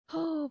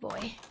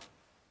boy.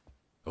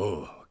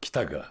 おう、来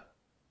たか。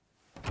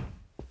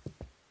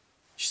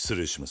失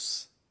礼しま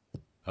す。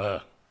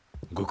ああ、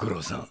ご苦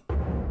労さん。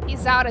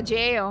He's out of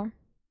jail.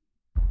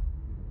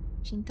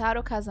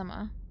 Shintaro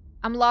Kazuma.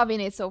 I'm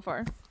loving it so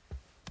far.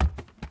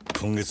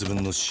 今月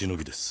分のしの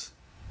ぎです。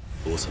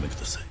お納めく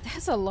ださい。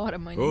That's a lot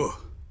of money.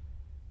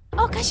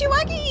 Oh,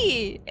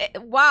 Kashiwagi!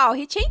 Wow,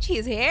 he changed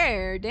his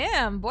hair.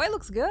 Damn, boy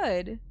looks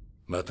good.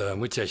 また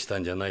無茶した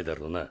んじゃないだ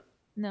ろうな。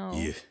No.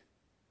 いえ。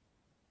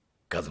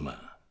カズ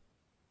マ、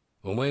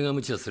お前が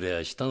無茶すり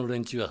ゃ下の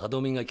連中は歯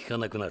止めが効か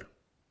なくなる。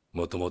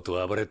もとも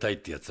と暴れたいっ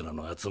てやつら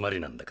の集まり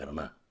なんだから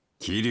な。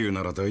桐生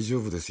なら大丈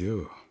夫です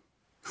よ。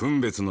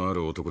分別のあ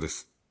る男で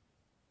す。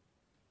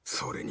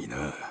それに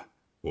な、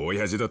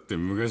親父だって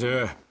昔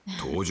は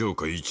東条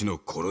家一の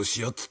殺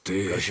し屋っつっ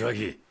て。柏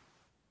木。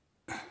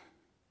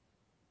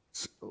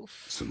す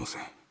いませ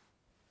ん。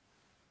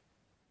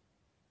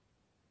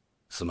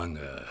すまん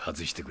が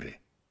外してく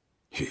れ。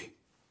へい。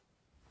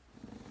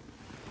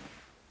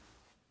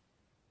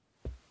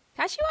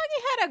Kashiwagi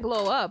had a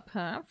glow up,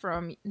 huh?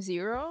 From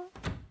zero?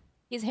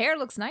 His hair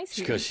looks nice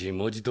し here. かし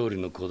文字通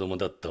りの子供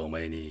だったお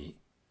前に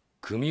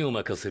組を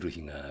任せる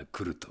日が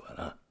来るとは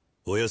な。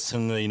おやっさ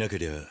んがいなけ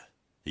りゃ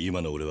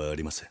今の俺はあ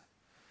りません。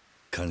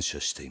感謝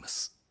していま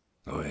す。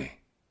おい、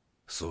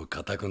そう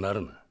固くな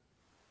るな。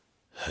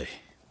はい。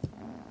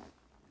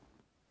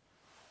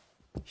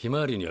ひま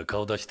わりには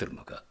顔出してる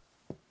のか？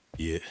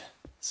いえ、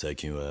最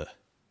近は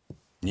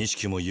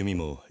錦も弓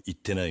も行っ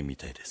てないみ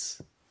たいで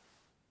す。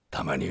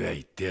たまには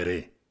言ってや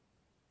れ。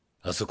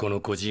あそこの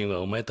孤児院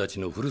はお前たち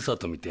のふるさ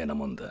とみたいな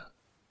もんだ。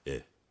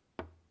え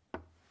え。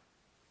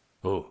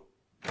おう。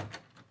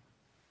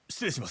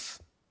失礼しま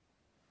す。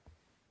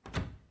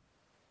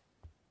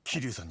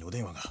桐生さんにお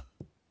電話が。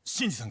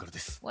シンジさんからで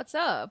す。What's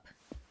up?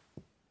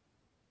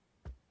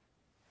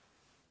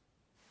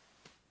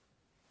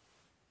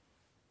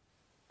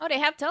 Oh, they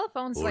have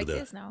telephones like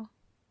this now.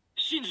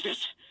 シンジで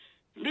す。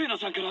レイナ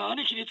さんから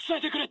兄貴に伝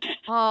えてくれって。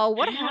Oh,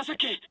 what 今 happened? さっ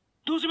き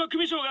堂島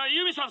組長が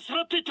ユミさんさ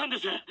らっていったんで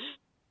す。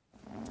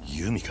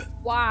弓か。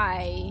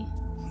Why?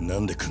 な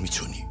んで組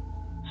長に。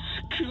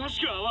詳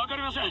しくはわか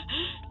りません。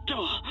で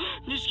も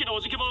錦のお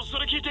じけもそ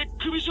れ聞いて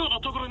組長の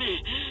ところ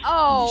に。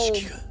Oh,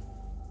 錦が。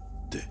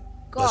で、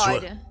場所は。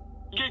 God.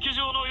 劇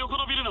場の横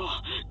のビルの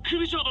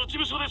組長の事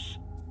務所です。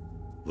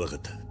わかっ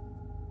た。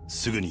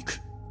すぐに行く。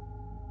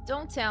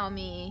Don't tell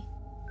me.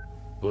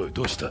 おい、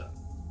どうした？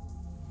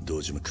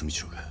堂島組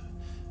長が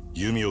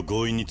弓を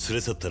強引に連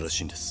れ去ったら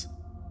しいんです。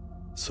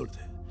それで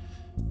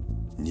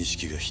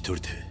錦が一人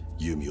で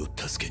弓を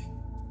助けに。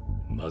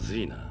まず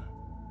いな。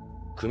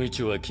組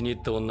長は気に入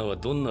った女は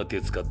どんな手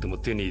使っても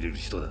手に入れる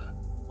人だ。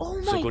Oh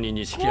my そこに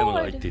錦山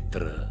が入ってい God. った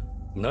ら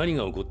何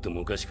が起こって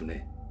もおかしく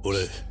ね。俺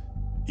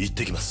行っ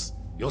てきます。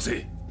よ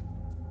せ。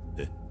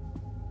え？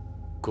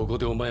ここ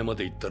でお前ま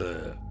で行ったら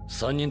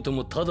3人と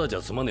もただじ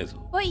ゃ済まねえぞ。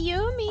But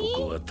Yumi? こ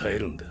こは耐え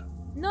るんだ。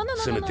 No, no,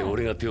 no, せ no, めて no.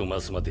 俺が手を回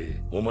すま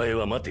でお前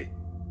は待て。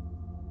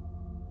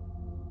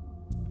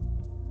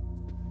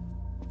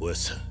おやっ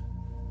さん、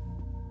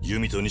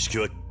弓と錦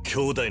は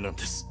兄弟なん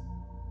です。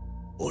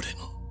俺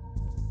の。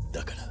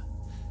だから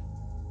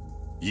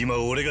今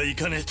俺が行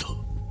かねえ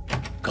と。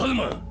カズ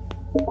マ。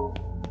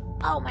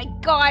 Oh my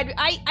God.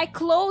 I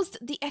closed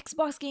the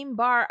Xbox game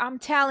bar. I'm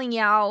telling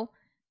y'all.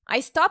 I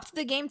stopped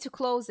the game to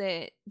close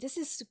it. This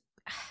is...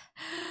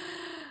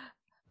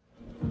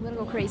 I'm gonna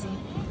go crazy.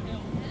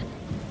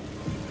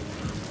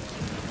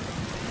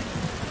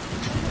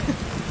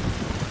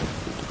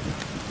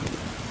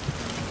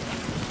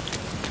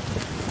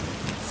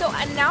 So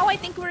now I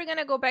think we're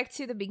gonna go back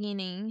to the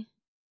beginning.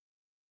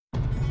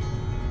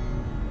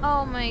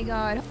 Oh my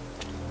God.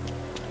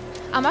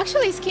 I'm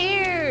actually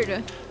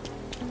scared.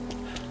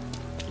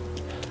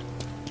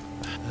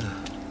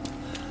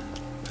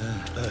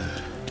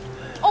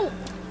 Oh,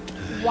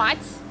 what?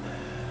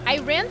 I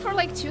ran for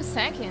like 2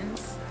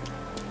 seconds.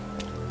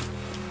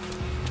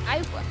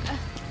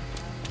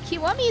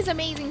 Kiwami is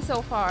amazing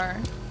so far.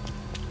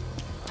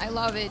 I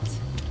love it.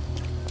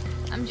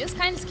 I'm just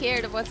kind of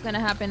scared of what's gonna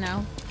happen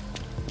now.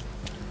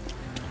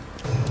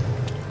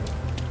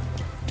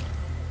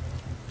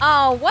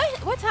 Oh,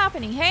 what's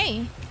happening?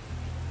 Hey,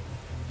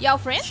 y'all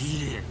friends?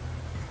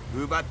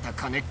 奪った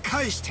金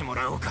返しても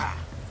らおうか。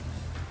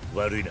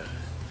悪いな。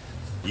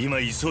今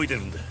急いで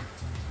るんだ。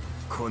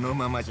この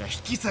ままじゃ引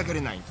き下がれ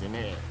ないんで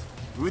ね。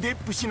腕っ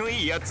ぷしの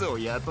いいやつを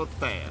雇っ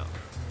たよ。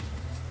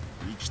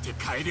生きて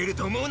帰れる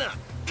と思うな。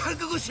覚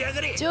悟しや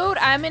がれ。 Dude,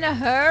 I'm in a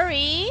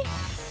hurry.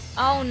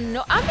 Oh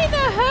no, I'm in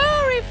a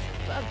hurry.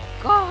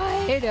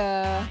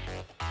 God.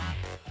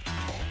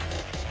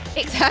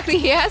 Exactly,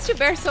 he has to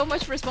bear so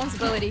much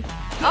responsibility.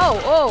 Oh!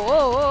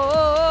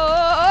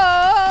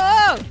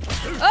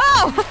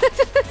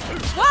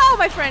 Whoa,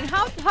 my friend,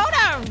 hold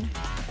on.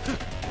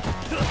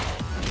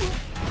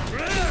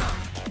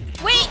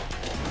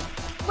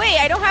 Wait,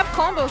 I don't have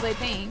combos, I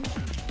think.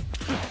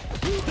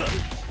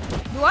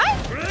 What?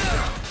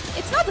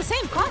 It's not the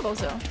same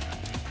combos though.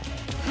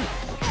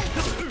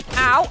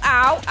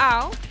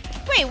 Ow.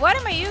 Wait, what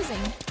am I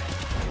using?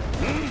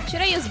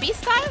 Should I use B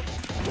style?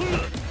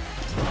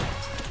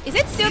 Is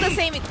it still the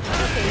same?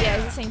 Okay, yeah,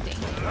 it's the same thing.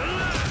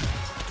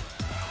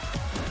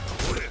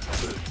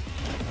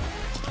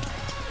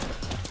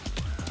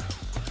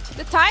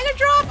 The tiger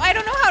drop? I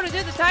don't know how to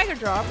do the tiger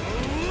drop.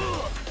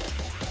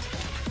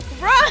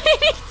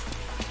 Right!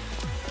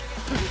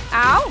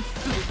 Ow!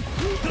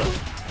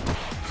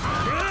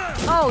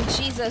 Oh,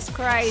 Jesus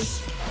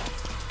Christ.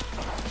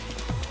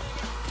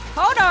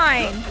 Hold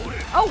on!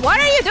 Oh, what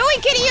are you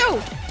doing,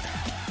 Kiryu?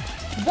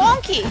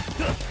 Wonky!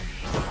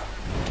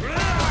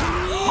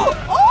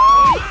 Oh!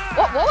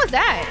 What was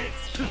that?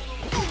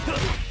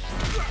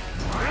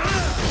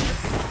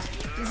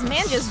 This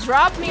man just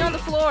dropped me on the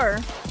floor.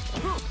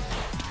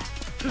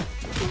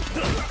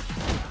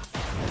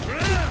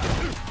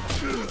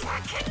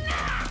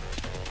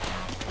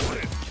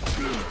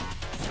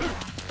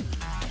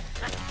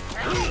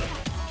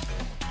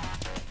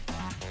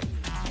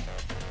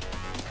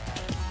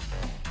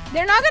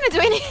 They're not gonna do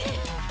anything.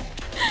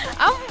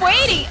 I'm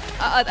waiting.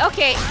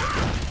 Okay.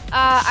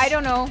 I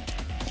don't know.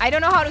 I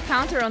don't know how to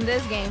counter on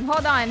this game.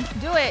 Hold on.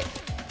 Do it.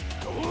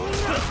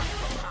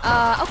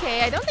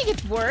 Okay. I don't think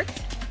it worked.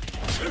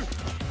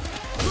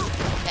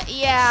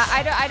 Yeah.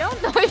 I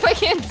don't know if I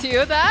can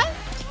do that.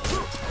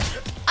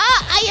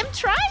 I am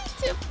trying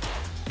to.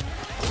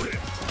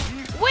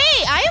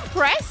 Wait. I am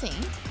pressing.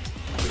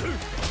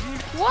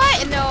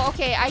 What? No.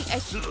 Okay. I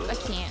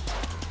can't.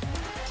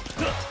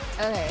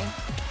 Okay.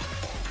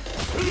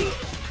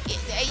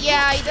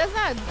 Yeah, it does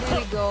not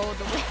really go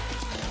the way.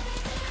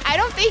 I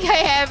don't think I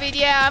have it.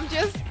 Yeah, I'm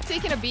just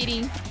taking a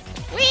beating.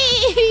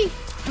 Whee!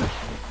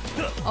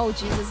 Oh,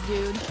 Jesus,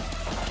 dude.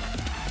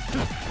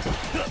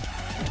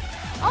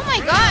 Oh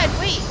my god,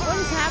 wait, what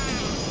is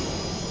happening?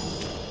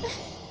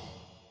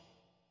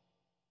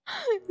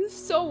 This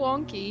is so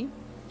wonky.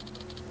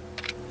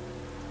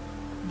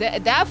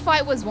 That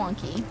fight was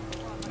wonky.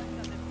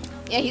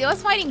 Yeah, he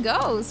was fighting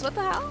ghosts. What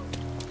the hell?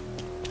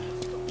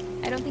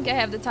 I don't think I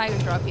have the tiger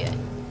drop yet.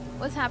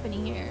 What's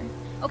happening here?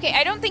 Okay,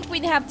 I don't think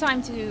we'd have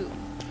time to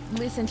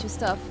listen to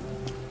stuff.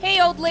 Hey,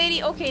 old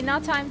lady. Okay, now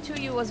time to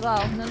you as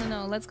well.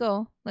 No. Let's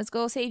go. Let's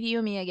go save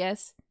Yumi, I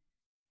guess.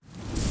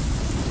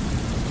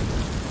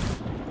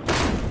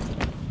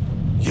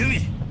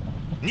 Yumi!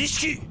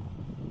 Nishiki!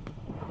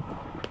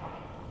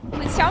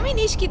 Please tell me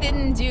Nishiki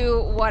didn't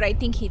do what I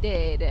think he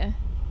did.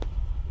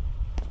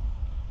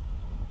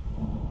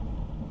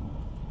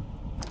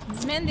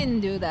 This man didn't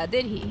do that,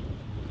 did he?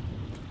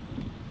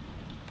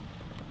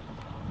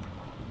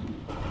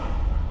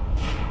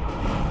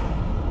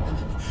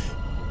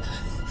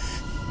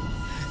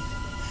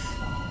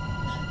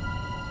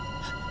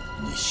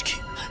 Nishiki.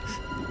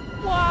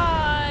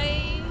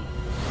 Why?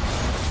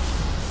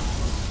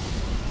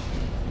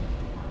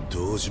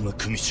 Dojima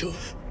組長。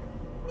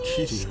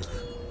桐生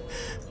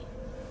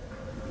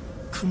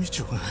組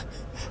長が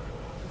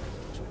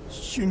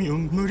弓を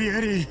無理や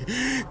り。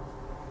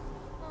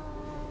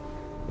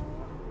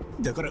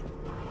だから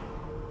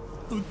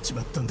撃っち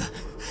まったんだ。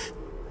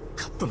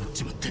カッとなっ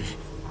ちまって。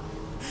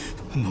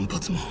何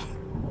発も。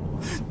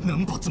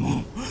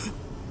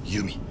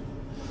弓。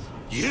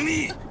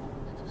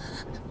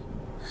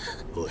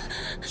おい、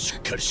し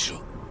っかりしろ。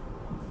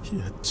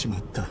やっちま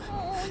った。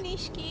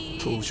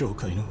東上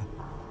界の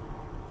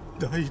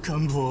大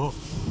幹部を。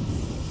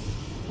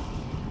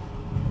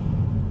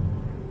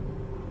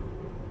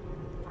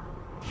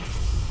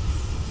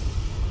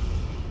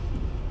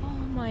Oh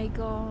my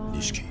god.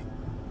 錦、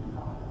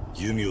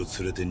弓を連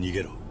れて逃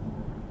げろ。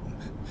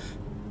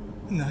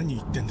何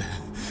言ってんだ。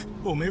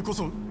おめえこ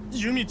そ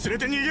弓連れ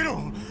て逃げ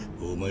ろ。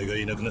お前が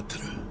いなくなった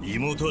ら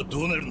妹は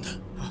どうなるんだ。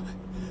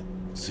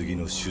次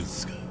の手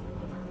術が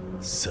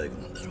最後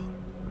なんだろう。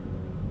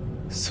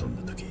そん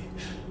な時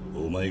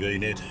お前がい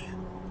ねえで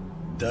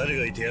誰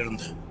がいてやるん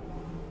だ。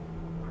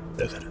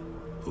だから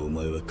お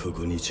前はこ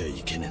こにいちゃい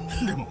けね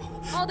えんだ。でも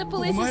Oh, the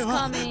police is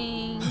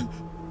coming.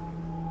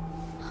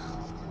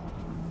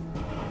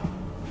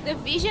 The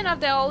vision of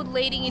the old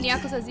lady in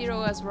Yakuza 0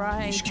 was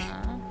right,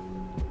 huh?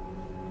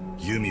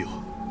 弓を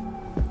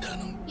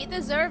頼む。 He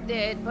deserved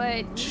it,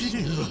 but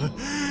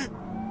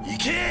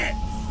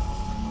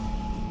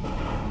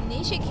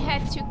Nishiki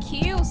had to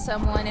kill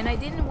someone, and I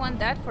didn't want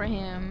that for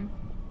him.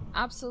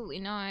 Absolutely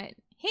not.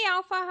 Hey,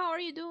 Alpha, how are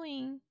you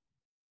doing?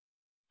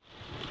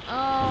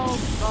 Oh,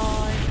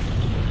 God.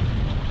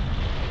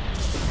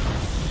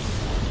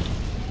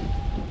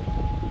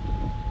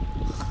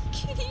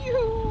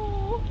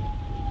 Kiryu!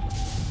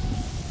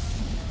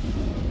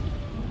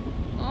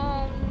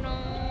 Oh, no.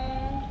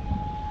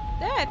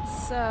 That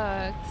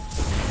sucks.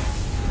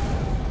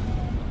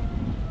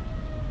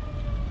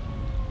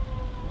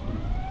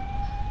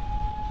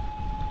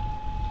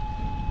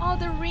 Oh,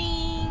 the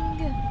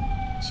ring!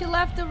 She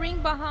left the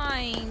ring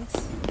behind.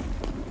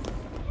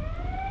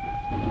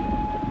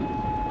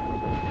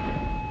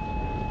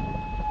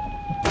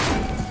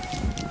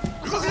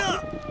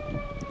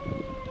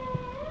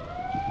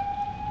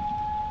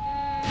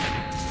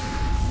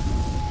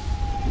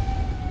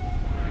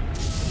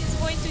 He's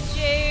going to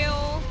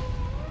jail.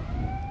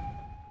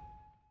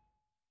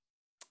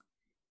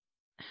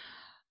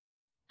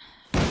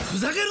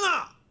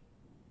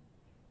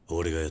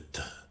 俺がやっ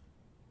た。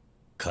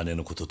金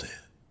のことで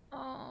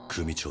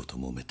組長と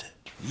揉めて。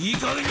いい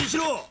加減にし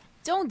ろ。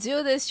 Don't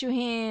do this to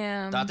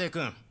him. 伊達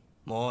君、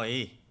もう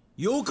いい。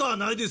よかは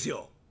ないです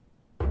よ。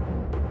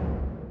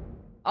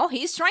 Oh,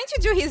 he's trying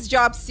to do his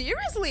job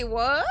seriously.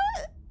 What?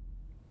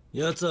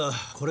 やつは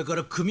これか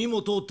ら組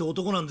元って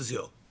男なんです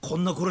よ。こ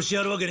んな殺し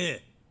やるわけね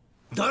え。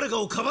誰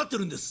かをかばって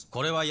るんです。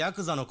これはヤ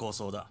クザの構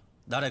想だ。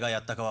誰がや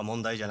ったかは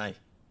問題じゃない。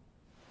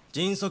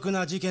迅速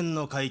な事件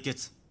の解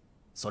決、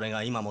それ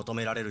が今求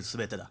められる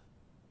全てだ。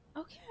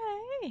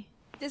 Okay.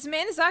 This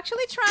man is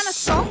actually trying to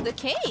solve the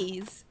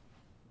case.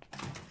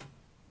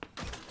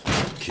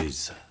 刑事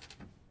さん、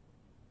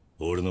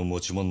俺の持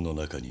ち物の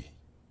中に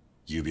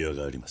指輪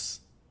がありま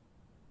す。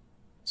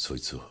そ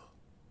いつを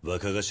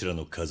若頭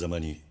の風間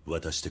に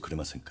渡してくれ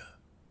ませんか。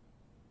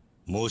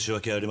申し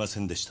訳ありませ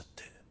んでしたっ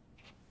て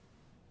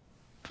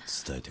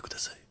伝えてくだ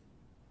さい。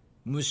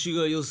虫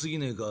が良すぎ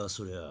ねえか、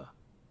そりゃ。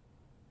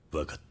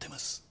分かってま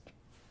す。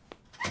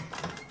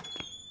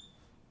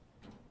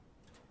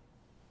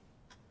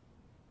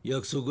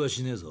約束は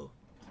しねえぞ。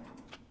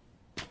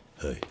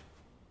はい。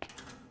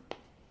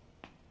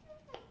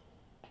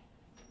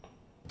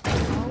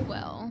 Oh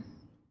well.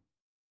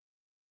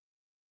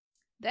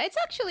 That's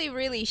actually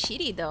really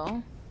shitty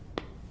though.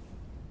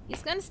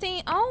 He's gonna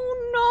stay. Oh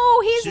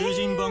no, his 囚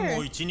人番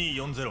号 hair.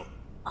 1240。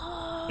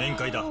 Oh. 面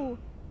会だ。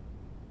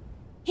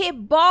 He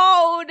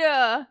bowed.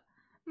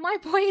 My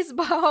boy is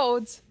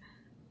bowed.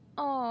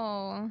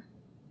 Oh.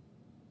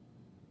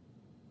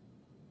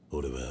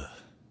 俺は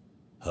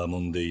破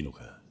門でいいの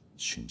か、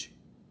俊二。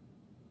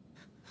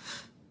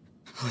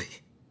はい。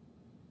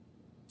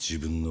自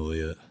分の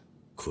親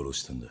殺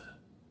したんだ。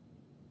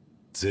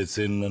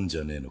絶縁なんじ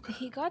ゃねえのか。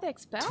 He got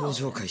expelled. 登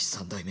場会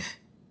3代目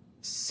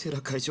セ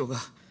ラ会長が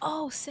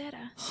Oh,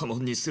 Sera. 破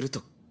門にする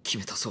と決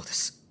めたそうで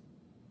す。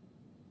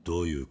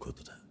どういうこ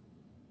とだ。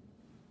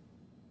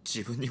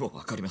自分にも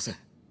分かりません。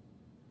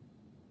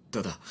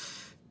ただ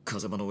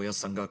風間のおやっ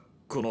さんが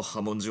この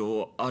破門状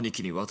を兄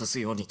貴に渡す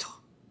ようにと。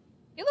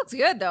 He looks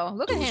good though.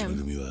 Look at 堂島 him.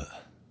 組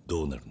は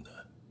どうなるんだ。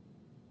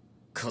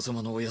風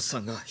間のおやっさ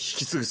んが引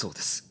き継ぐそう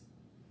です。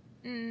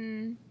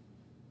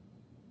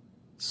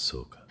そ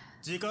うか。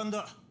時間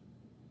だ。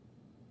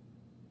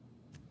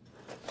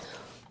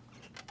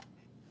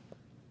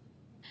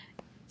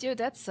 Dude,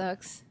 that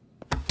sucks.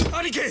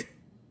 兄貴、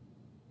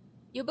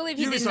 You believe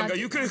he ユミ did さん not が do-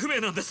 行方不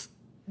明なんです。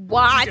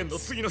 What? 事件の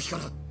次の日か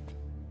ら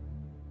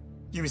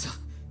ユミさん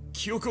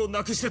記憶を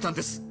なくしてたん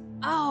です。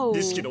 Oh.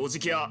 錦のおじ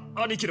きや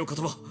兄貴の言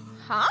葉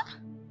Huh?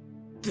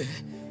 で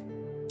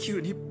急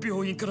に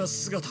病院から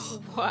姿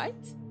を。 What?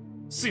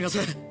 すいま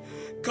せん、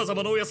風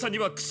間のおやっさんに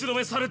は口止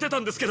めされてた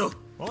んですけど。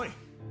おい、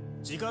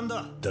時間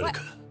だ。誰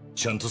か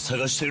ちゃんと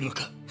探してるの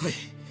か。はい、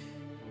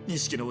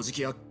錦のおじ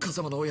きや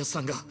風間のおやっ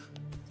さんが。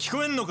聞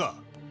こえんのか。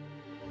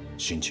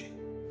シンジ、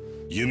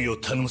弓を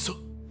頼むぞ。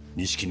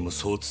錦にも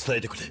そう伝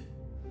えてくれ。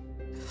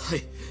は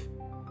い、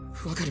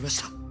わかりま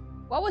した。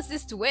 What was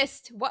this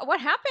twist? What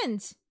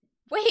happened?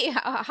 Wait,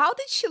 how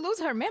did she lose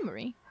her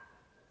memory?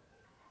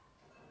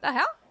 The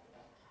hell?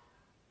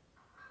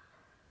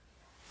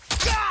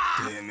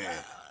 てめ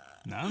え、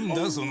なん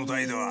だその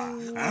態度は。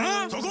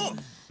あ？そこ、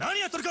何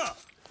やってるか。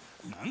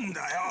なんだ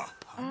よ。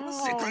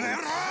話せこの野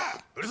郎。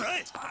うるさ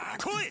い。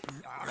来い。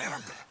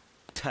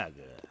たく、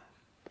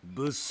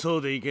物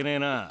騒でいけねえ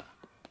な。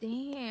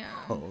 Damn.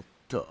 おっ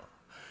と、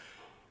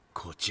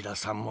こちら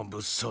さんも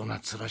物騒な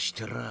面し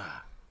て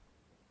ら。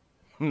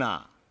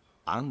な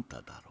あ、あん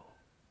ただろ。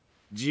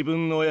自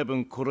分の親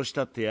分殺し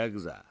たってヤ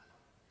クザ。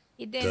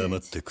 He 黙っ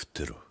didn't. て食っ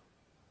てろ。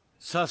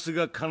さす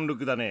が貫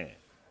禄だね。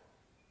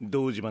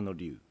堂島の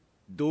竜、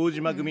堂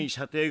島組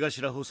射程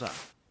頭補佐、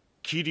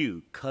桐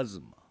生一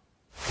馬。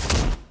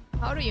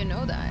 How do you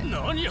know that?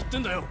 何やって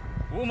んだよ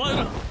お前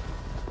ら。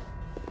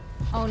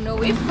 Oh no,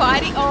 we're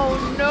fighting. Oh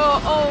no,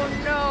 oh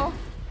no.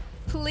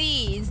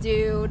 Please,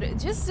 dude.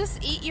 Just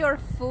eat your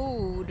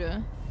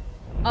food.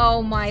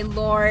 Oh my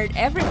lord.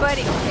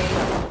 Everybody.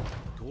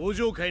 Okay. 登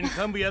場会に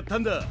幹部やった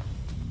んだ。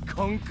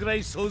こんくら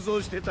い想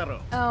像してた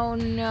ろ。 Oh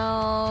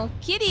no.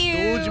 堂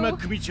Kiryu. 島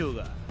組長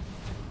が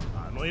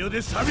あの世で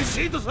寂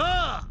しいと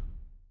さ。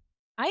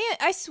 I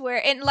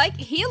swear. And like,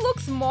 he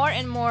looks more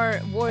and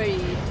more worried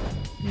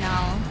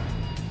now.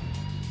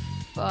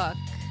 Fuck.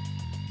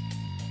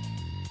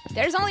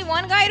 There's only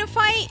one guy to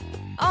fight?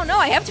 Oh no,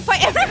 I have to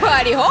fight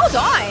everybody. Hold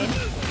on.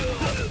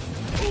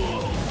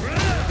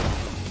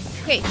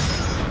 Okay.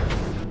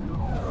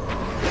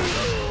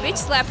 Bitch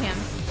slap him.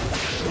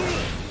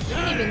 You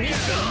didn't even need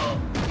to.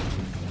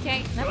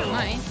 Okay, never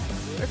mind.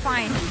 We're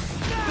fine.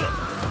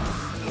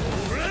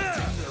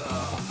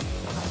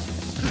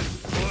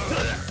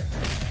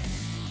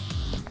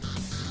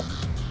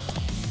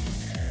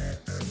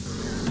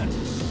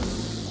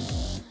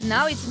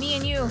 Now it's me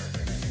and you.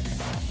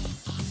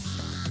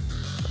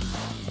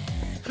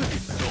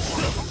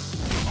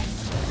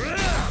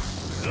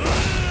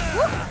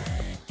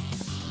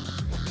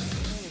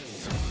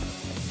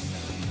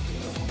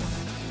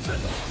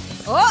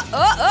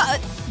 Oh!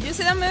 Do you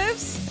see the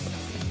moves?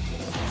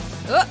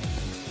 Oh!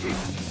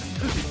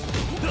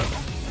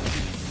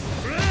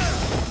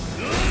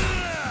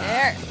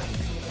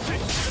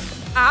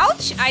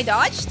 Ouch! I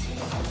dodged?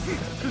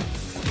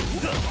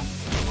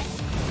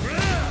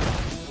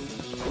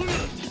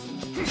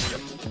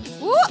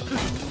 Woo!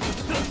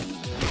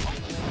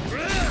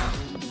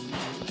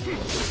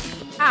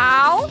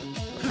 Ow!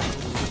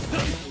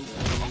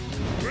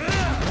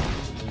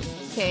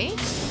 Okay.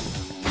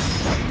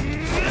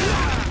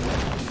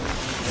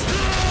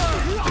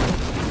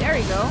 There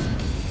we go.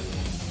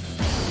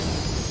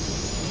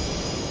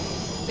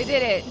 We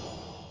did it.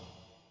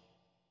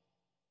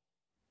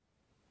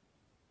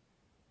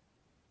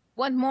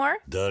 One more?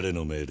 誰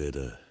の命令だ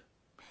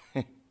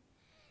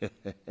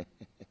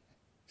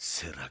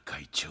セラ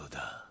会長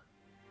だ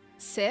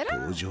Sera?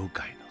 登場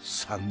界の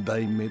三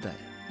代目だよ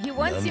He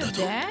wants you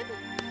dead?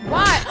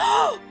 Why?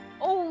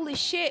 Holy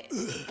shit.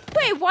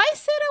 Wait, why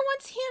Sera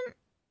wants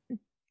him?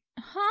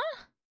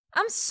 Huh?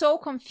 I'm so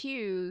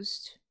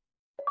confused.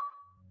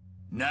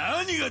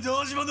 何が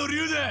堂島の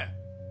竜だ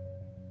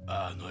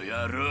あの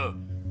野郎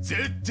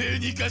絶対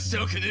に生かして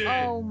おけね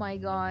え Oh my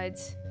god.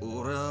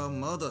 俺は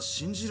まだ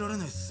信じられ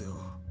ないっすよ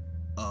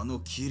あの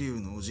桐生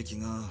のおじき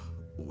が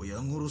親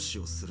殺し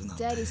をするなん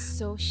て That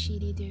is so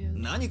shitty, dude.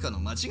 何かの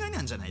間違い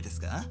なんじゃないです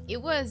か It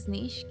was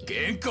Nishiki.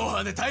 現行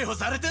犯で逮捕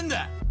されてん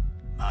だ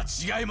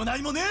間違いも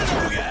何もねえ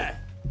だろうがっ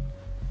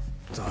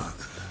た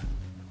く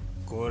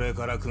これ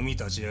から組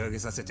立ち上げ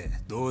させて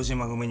堂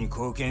島組に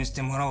貢献し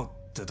てもらおうっ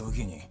て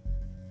時に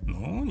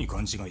何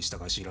勘違いした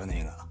か知らね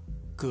えが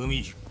組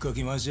引っか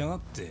き回しやがっ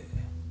て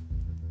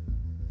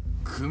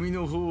組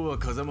の方は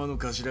風間の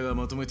頭が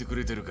まとめてく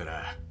れてるか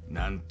ら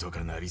なんと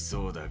かなり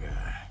そうだが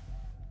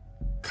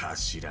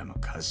頭の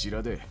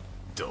頭で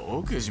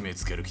どうけじめ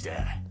つける気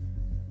だ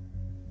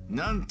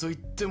なんと言っ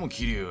ても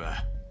桐生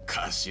は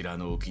頭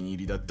のお気に入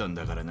りだったん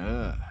だから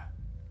な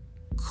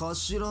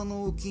頭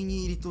のお気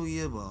に入りとい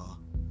えば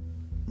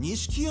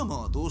錦山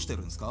はどうして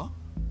るんですか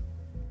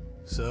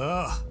さ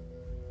あ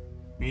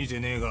見て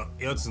ねえが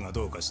奴が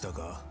どうかした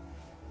か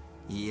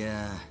い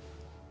や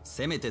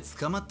せめて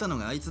捕まったの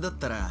があいつだっ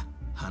たら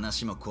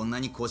話もこんな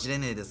にこじれ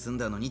ねえで済ん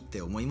だのにっ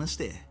て思いまし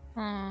て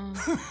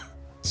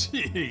ち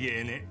げ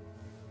えね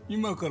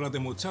今からで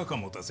も茶化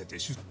持たせて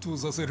出頭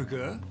させるか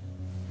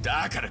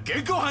だから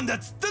現行犯だっ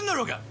つってんだ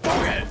ろうがボ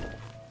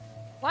ケ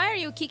Why are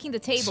you kicking the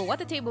table?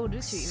 What the table do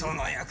to you? そ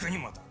の役に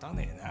も立た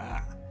ねえ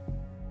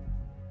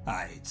な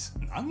あいつ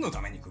何の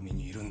ために組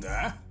にいるん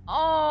だ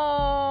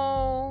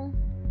Oh.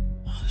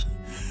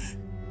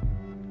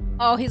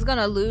 Oh, he's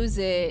gonna lose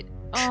it.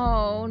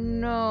 Oh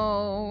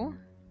no.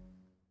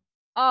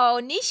 Oh,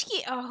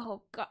 Nishiki.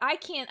 Oh god, I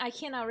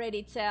can't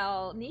already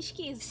tell.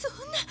 Nishiki is. そ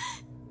んな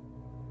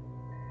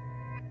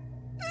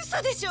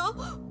嘘でしょ嘘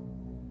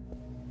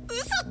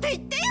って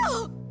言って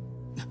よ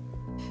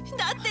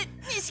だって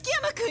錦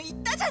山くん言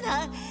ったじゃ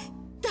ない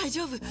大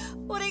丈夫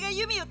俺が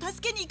ユミを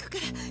助けに行くか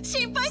ら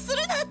心配す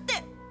るなっ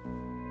て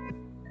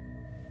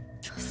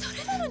そ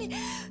れなのにどう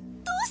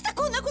して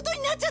こんなこと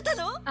になっちゃった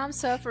の I'm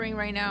suffering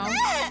right now.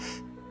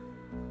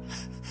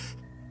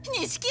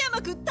 錦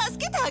山くん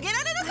助けてあげ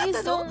られなかっ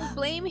たの Please don't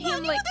blame him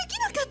何もで like. き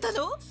なかった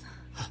の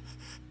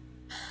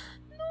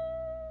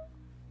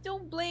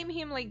Don't blame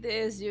him like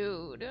this,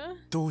 dude.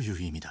 どういう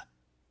意味だ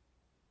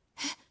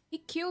He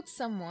killed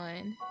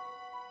someone.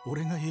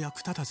 俺が役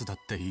立たずだっ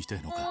て言いた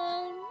いのか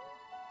Oh.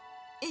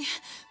 いや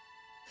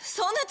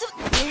そんなつお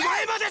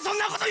前までそん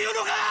なこと言う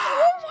のか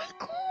Oh my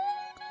god.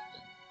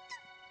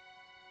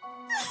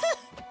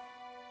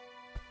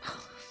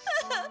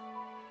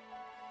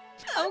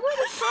 I'm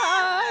gonna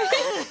cry.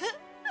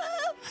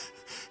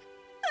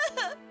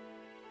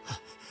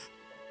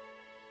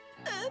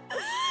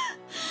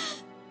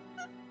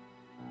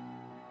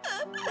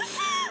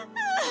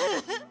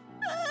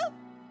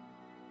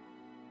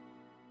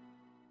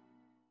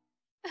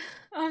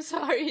 I'm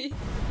sorry.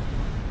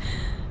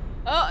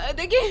 Oh,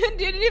 the game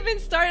didn't even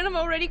start and I'm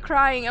already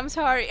crying. I'm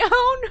sorry.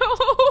 Oh no.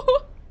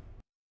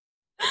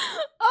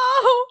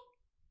 Oh.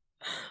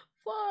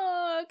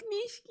 Fuck.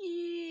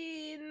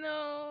 Nishiki.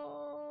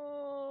 No.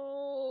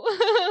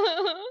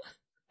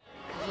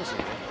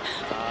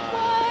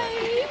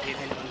 Why?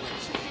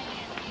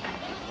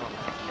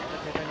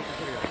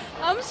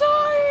 I'm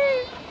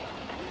sorry.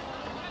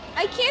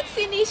 I can't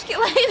see Nishiki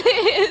like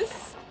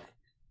this.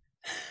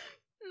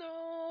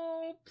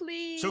 No,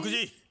 please. 食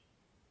事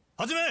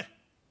始め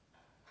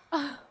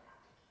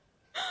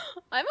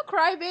I'm a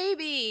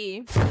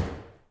crybaby.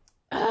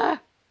 Oh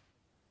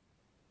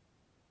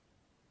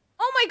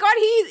my god,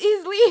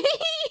 he's leaving.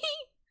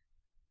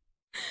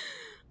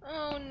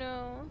 Oh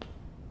no.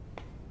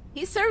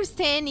 He serves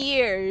 10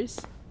 years.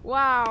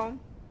 Wow.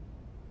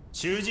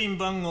 囚人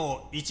番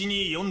号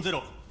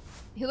1240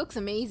 He looks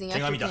amazing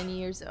after 10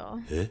 years though.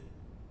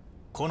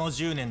 この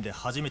10年で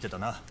初めてだ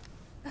な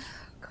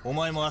お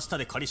前も明日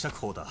で仮釈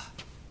放だ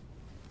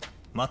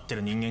待って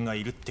る人間が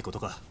いるってこと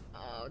か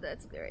Oh,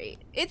 that's great.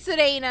 It's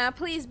Reina.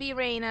 Please be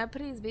Reina.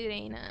 Please be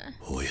Reina.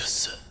 Oh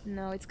yes.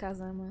 No, it's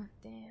Kazuma.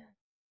 Damn.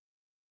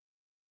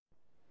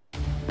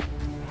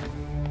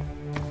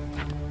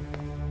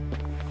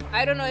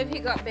 I don't know if he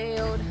got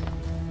bailed.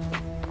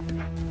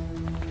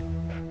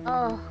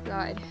 Oh,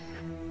 God.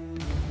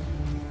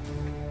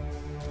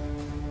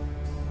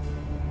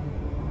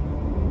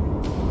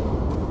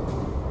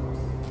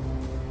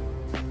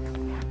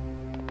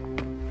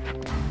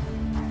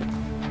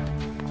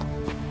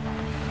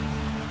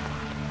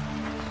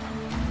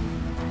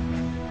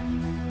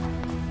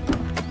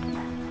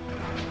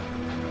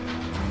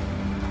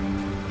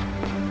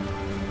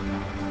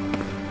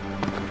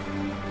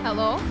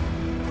 Hello?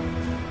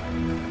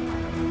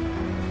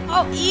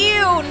 Oh,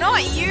 ew,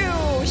 not you!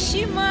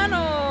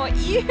 Shimano!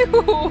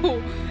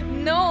 Ew!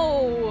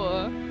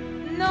 No!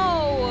 No!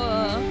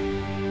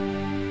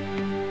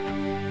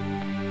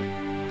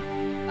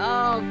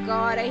 Oh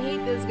god, I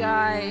hate this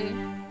guy.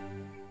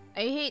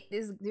 I hate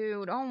this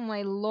dude. Oh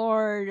my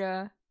lord.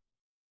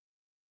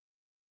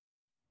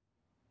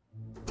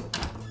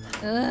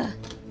 Ugh.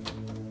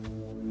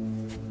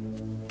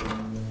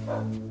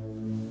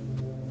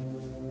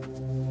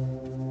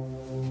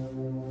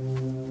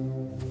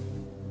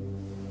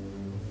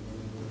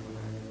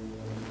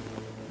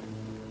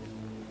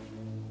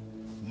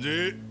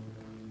で、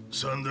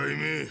三代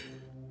目、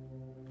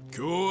今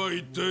日は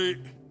一体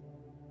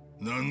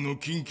何の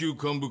緊急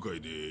幹部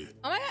会で？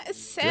 Oh my god,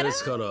 Santa? で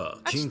すから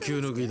緊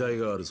急の議題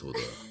があるそうだ。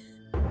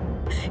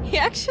He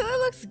actually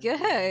looks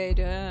good.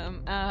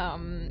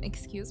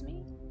 Excuse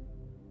me?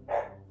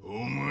 お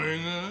前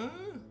が？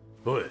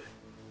おい、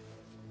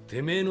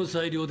てめえの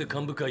裁量で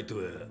幹部会と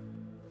は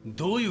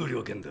どういう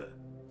了見だ、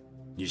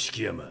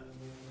錦山。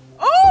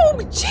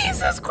Oh,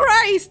 Jesus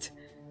Christ!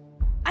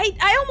 I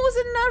almost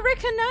did not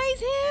recognize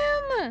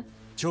him!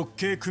 直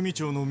系組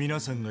長の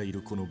皆さんがい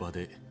るこの場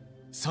で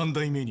三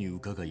代目に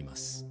伺いま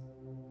す。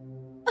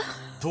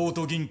東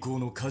都銀行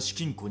の貸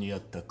金庫にあ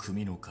った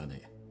組の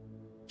金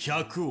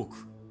100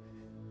億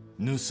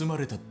盗ま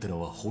れたって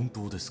のは本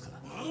当ですか？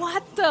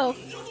 What the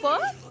fuck?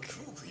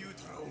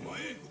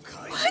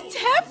 What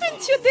happened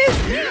to this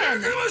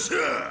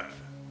man?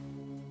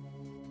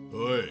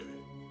 おい、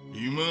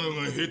今の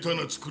が下手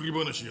な作り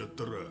話やっ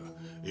たら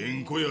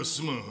縁故や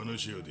すまん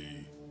話やで。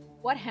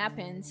What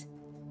happened?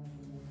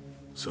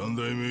 三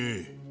代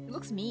目。It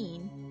looks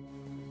mean.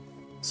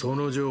 そ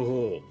の情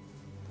報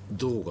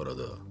どこから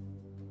だ？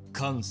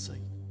関西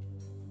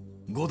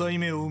五代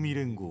目近江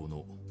連合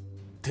の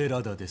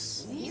寺田で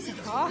す。He's a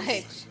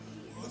god.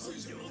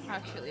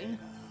 Actually.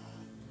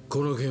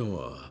 この件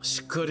は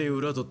しっかり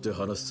裏取って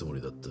話すつも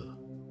りだった。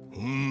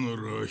ほんな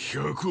ら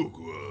100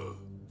億は？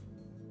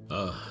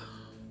ああ。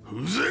ふ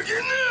ざけ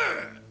ん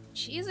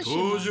な！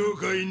登場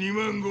会2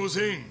万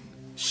5000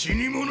死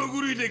に物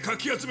狂いでか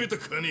き集めた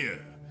金や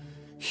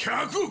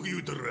100億言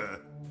うたら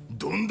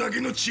どんだけ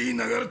の血流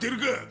れてる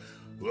か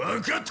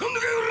分かっとんの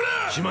かよ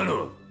ら！島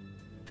野、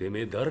て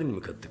めえ誰に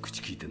向かって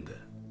口聞いてんだ？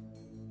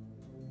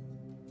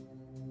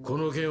こ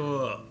の件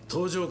は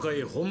登場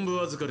会本部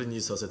預かり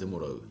にさせても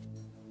らう。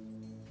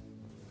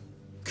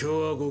今日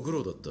はご苦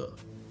労だった。おい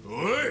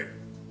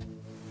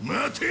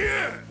待て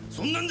や！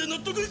そんなんで納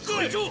得いくか？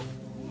会長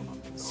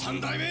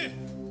三代目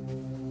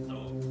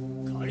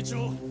会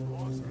長。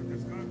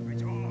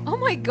 Oh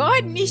my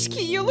god,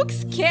 Nishiki, you look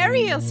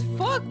scary as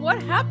fuck.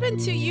 What happened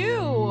to you?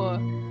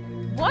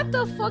 What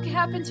the fuck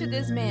happened to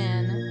this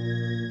man?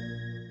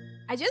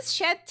 I just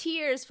shed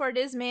tears for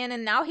this man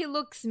and now he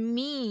looks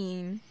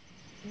mean.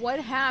 What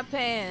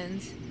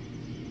happened?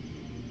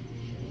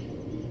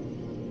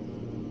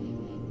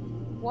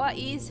 What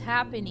is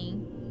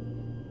happening?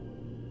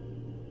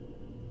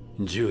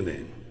 10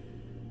年。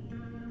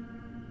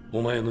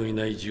お前のい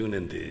ない10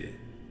年で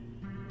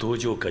登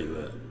場会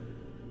は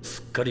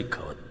すっかり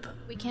変わった。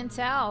 We can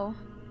tell.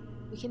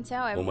 We can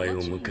tell. お前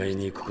を迎え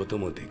に行くこと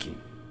もできん。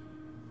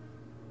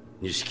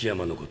錦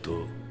山のこ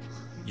と、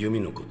由美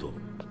のこと、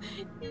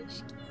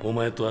お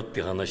前と会っ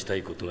て話した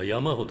いことが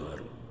山ほどあ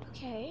る。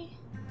Okay.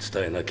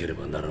 伝えなけれ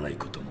ばならない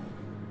ことも。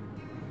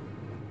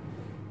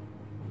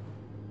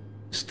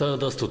スター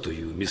ダストと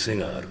いう店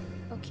がある。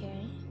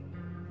Okay.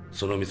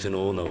 その店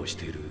のオーナーをし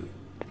ている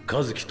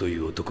和樹とい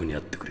う男に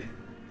会ってくれ。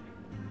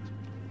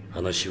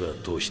話は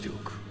通してお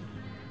く。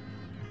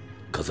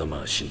風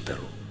間慎太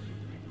郎。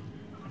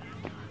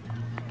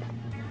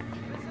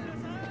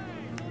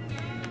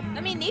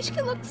 I mean,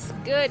 Nishiki looks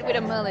good with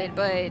a mullet,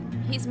 but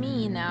he's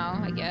mean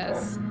now, I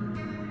guess.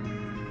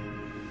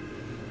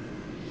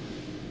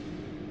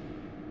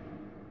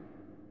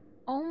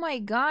 Oh my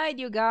god,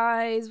 you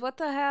guys, what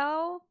the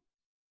hell?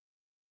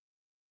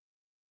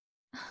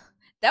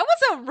 That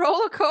was a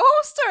roller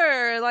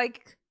coaster!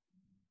 Like,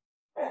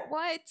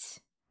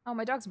 what? Oh,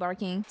 my dog's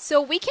barking. So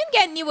we can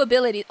get new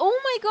abilities. Oh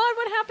my god,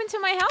 what happened to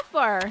my health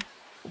bar?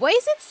 Why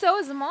is it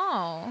so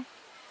small?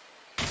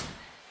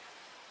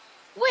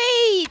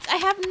 Wait, I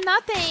have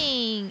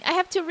nothing. I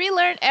have to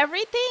relearn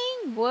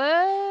everything?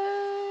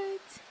 What?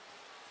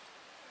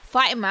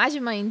 Fight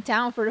Majima in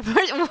town for the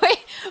first...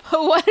 Wait,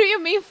 what do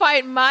you mean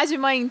fight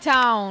Majima in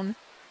town?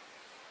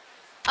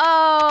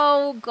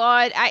 Oh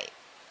god,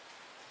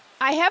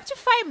 I have to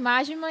fight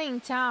Majima in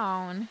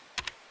town.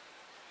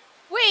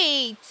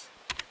 Wait,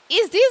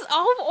 is this...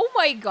 Oh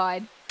my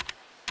god.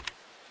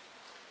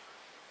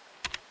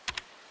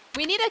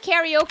 We need a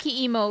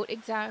karaoke emote,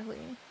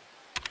 exactly.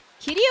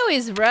 Kiryu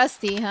is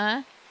rusty,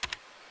 huh?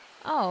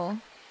 Oh.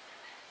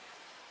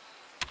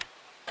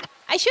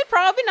 I should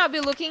probably not be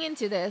looking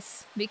into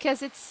this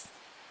because it's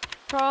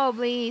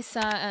probably,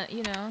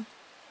 you know.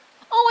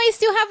 Oh, I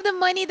still have the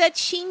money that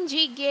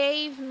Shinji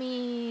gave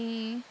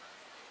me.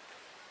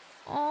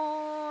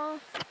 Oh.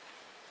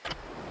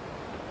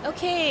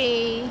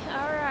 Okay,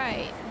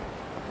 alright.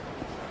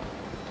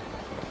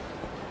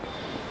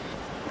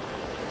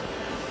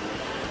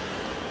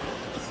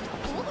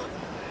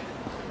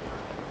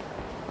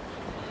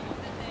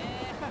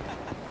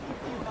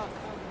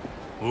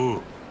 お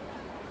う、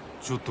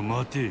ちょっと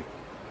待て。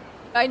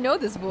 I know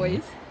this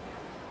voice.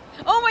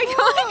 Oh my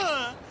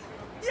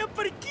god! やっ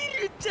ぱりキ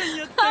リュウちゃん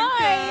やったん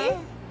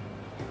か。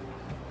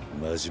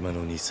真島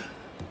の兄さん、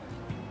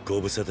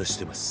ご無沙汰し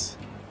てます。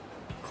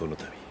この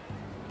度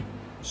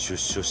出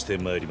所して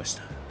まいりまし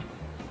た。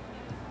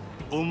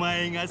お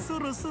前がそ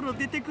ろそろ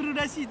出てくる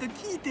らしいと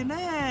聞いて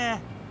な。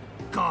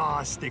こ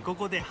うしてこ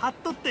こで張っ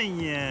とったん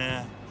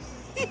や。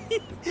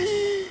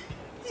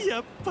や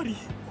っぱり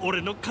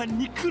俺の勘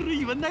に狂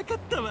いはなかっ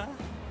たわ。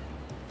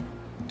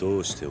ど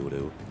うして俺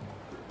を？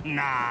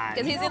なあ、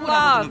Cause he's in ほ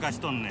ら love. 抜かし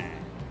とんね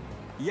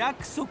ん。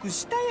約束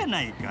したや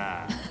ない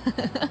か。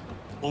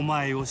お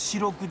前を四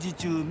六時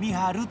中見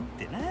張るっ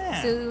て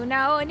な。素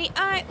直に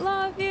I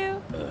love you.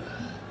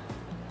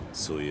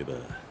 そういえば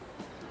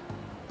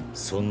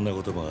そんな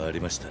こともあ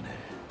りましたね。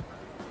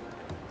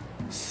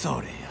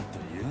それやと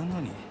いう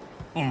のに、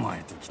お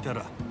前と来た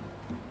ら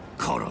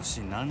殺し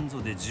なん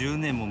ぞで10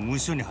年も無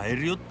所に入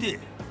るよって。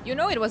 You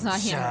know it was not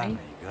し him, ゃあな right? い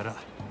から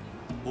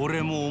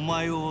俺もお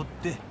前を追っ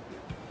て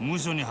無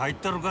所に入っ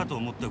たのかと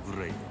思ったく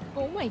らい。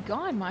 Oh my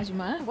god,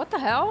 Majima. What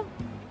the hell?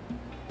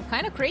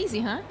 Kinda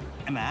crazy, huh?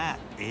 まあ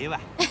ええわ。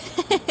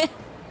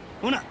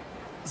ほな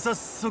早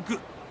速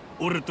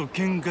俺と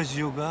喧嘩し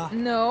ようか。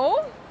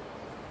 No?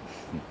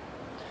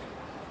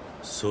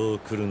 そう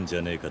来るんじ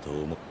ゃねえかと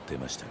思って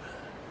ました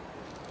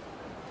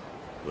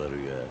が、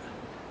悪いが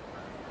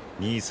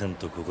兄さん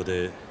とここ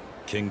で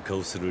喧嘩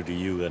をする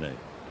理由がない。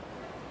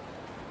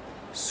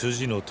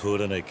筋の通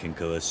らない喧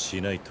嘩は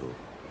しないと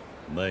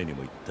前に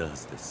も言ったは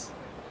ずです。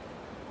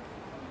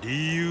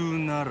理由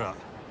なら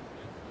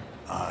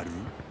ある？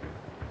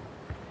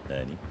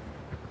何？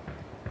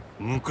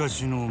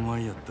昔のお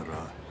前やったら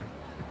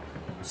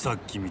さっ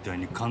きみたい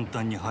に簡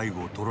単に背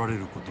後を取られ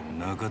ることも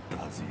なかった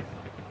はずや。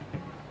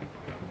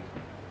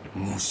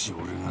もし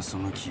俺がそ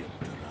の気やっ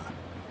たら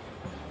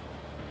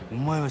お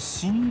前は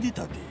死んで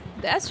たで。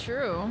 That's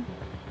true.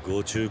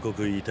 ご忠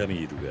告痛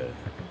みいるが、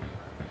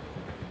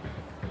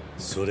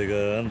それ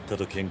があんた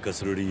と喧嘩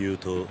する理由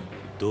と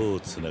ど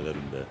うつながる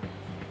んだ？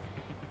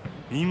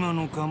今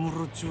のカム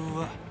ロ町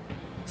は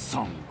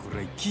そんく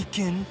らい危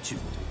険っちゅう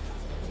こ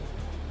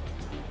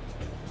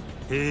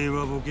と。平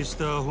和ボケし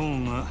た方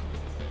が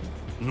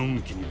の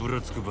んきにぶ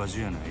らつく場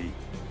所やない。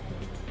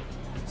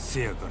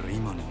せやから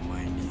今のお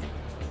前に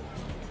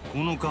こ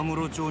のカム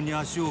ロ町に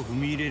足を踏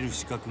み入れる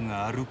資格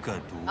があるかど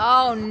う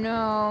か。 Oh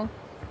no.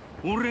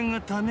 俺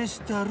が試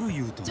したる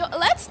言うと。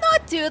 Let's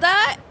not do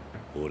that.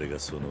 俺が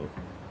その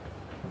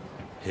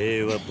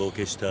平和ボ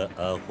ケした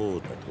アホ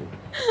だ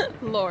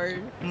と。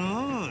Lord.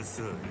 おう、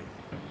そうや。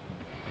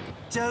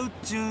ちゃうっ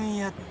ちゅうん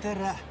やった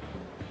ら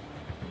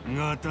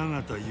ガタ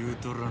ガタ言う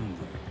とらんで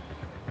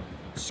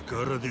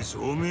力で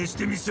証明し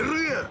てみせろ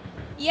や。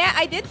 Yeah,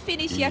 I did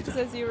finish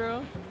Yakuza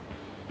 0.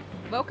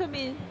 Welcome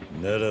in.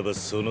 ならば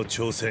その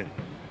挑戦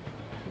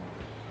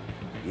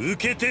受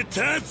けて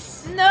立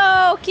つ。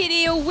 No,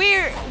 Kiryu,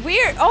 weird.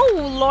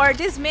 Oh Lord,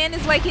 this man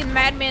is like in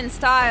Madman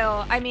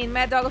style. I mean,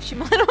 Mad Dog of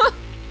Shimano.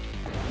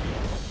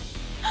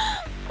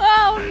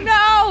 Oh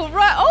no!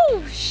 Right.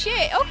 Oh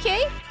shit.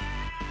 Okay.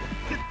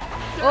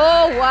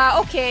 Oh wow.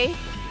 Okay.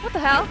 What the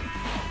hell?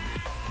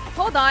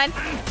 Hold on.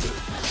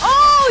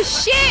 Oh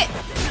shit!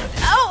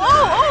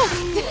 Oh.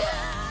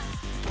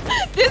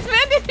 This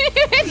man didn't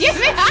even get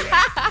me.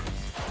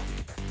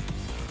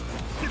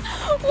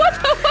 What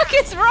the fuck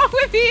is wrong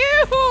with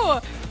you?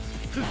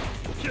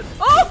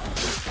 Oh!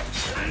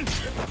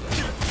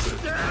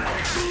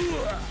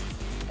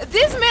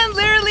 This man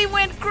literally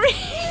went crazy.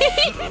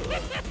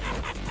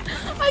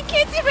 I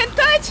can't even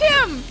touch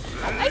him.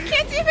 I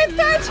can't even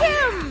touch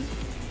him.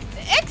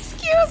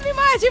 Excuse me,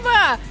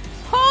 Majima.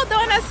 Hold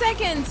on a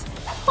second.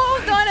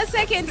 Hold on a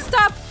second.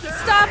 Stop.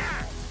 Stop.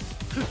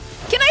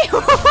 Can I?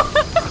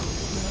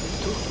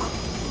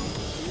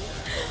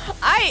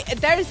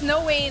 There's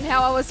no way in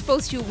hell I was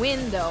supposed to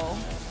win, though.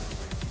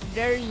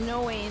 There's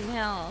no way in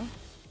hell.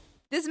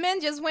 This man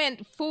just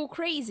went full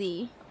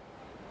crazy.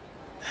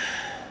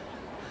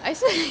 I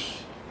said.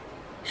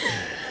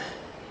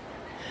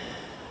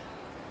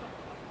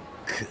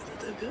 体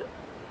が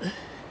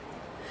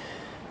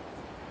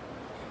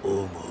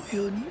思う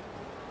ように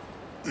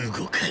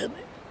動かね。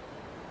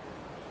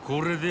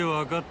これで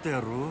分かった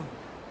やろ。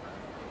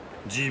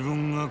自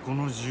分がこ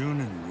の10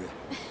年で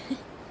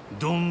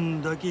ど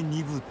んだけ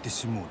鈍って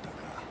しもうたか。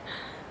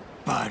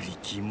馬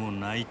力も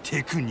ない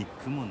テクニッ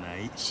クもな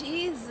い。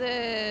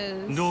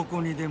 Jesus. ど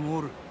こにでも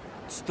おる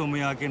勤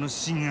め明けの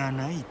しが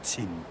ない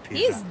チンペ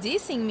ラ。 He's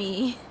dissing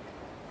me.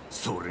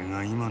 それ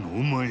が今の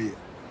お前や。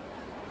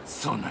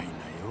そないな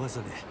弱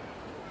さで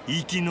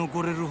生き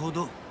残れるほ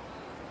ど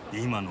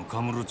今の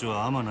カムロ町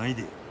は甘ない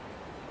で。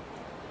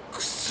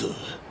くそ。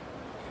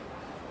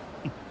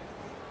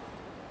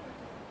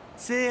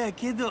せや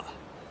けど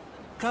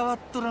変わっ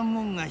とらん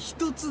もんが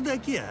一つだ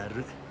けあ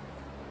る。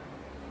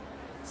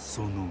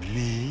その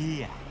目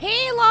や。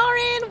 Hey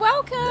Lauren,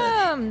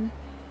 welcome.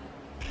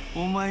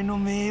 お前の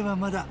目は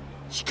まだ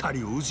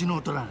光を失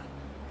うとらん。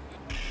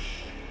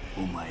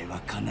お前は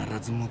必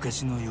ず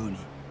昔のように、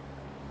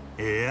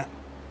いや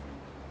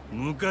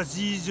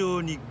昔以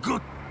上にご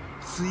っ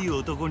つい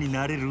男に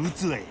なれる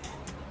器や。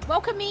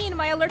 Welcome in.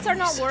 My alerts are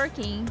not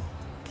working.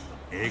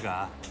 ええ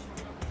か、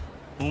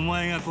お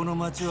前がこの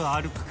街を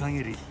歩く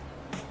限り、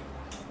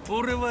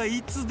俺は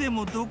いつで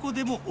もどこ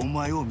でもお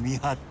前を見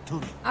張っと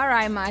る。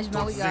 Alright,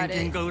 Majima, we 突然 got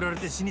喧 it. 嘩売られ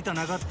て死にた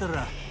なかった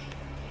ら、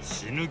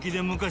死ぬ気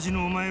で昔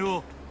のお前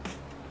を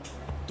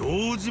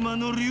堂島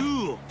の竜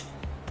を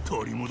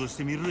取り戻し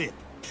てみるや。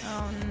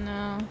 Oh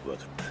no. わ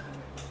かった。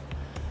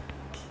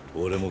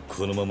俺も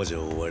このままじゃ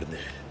終われね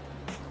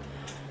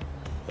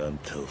え。あん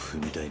たを踏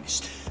み台にし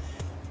て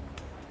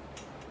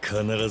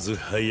必ず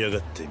這い上が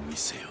ってみ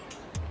せよ。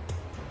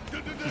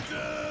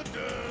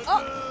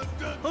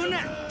ほな、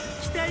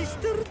期待し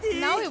とるで。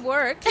 Now it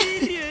worked.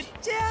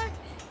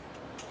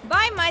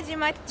 Bye,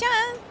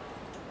 Majima-chan.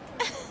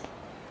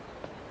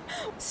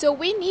 So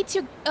we need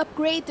to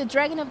upgrade the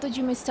Dragon of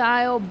Dojima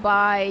style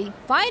by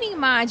fighting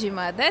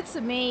Majima. That's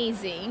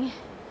amazing.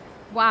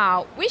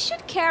 Wow, we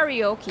should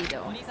karaoke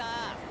though.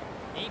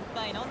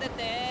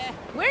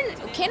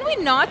 Can we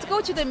not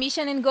go to the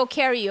mission and go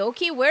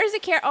karaoke? Where's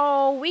the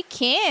Oh, we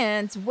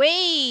can't.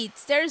 Wait,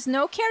 there's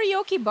no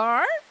karaoke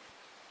bar?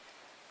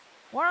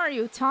 What are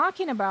you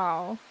talking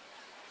about?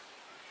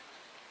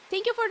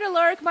 Thank you for the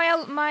alert.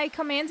 My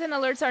commands and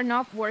alerts are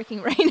not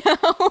working right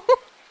now.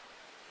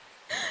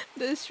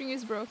 The string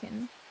is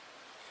broken.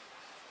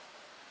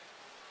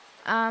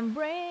 I'm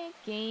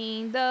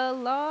breaking the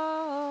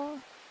law.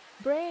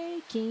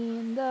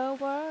 Breaking the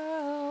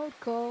world,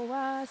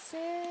 kowase.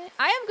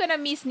 I am gonna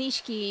miss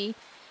Nishiki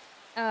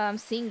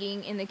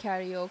singing in the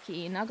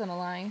karaoke, not gonna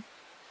lie.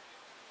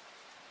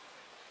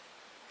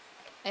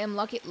 I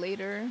unlock it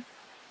later.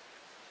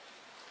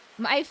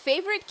 My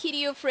favorite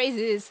Kiryu phrase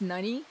is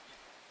Nani?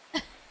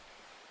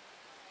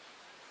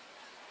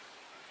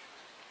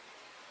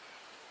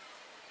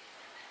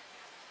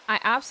 I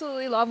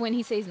absolutely love when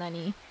he says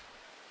Nani.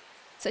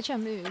 Such a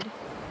mood.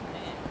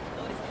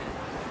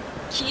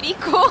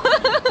 Kiriko.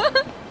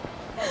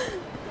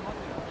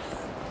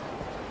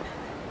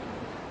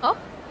 Oh.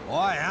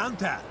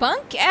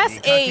 Punk ass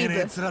Abe.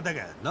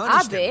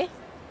 Abe?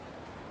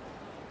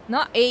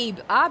 Not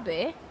Abe,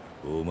 Abe.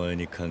 お前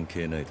に関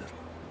係ないだろ。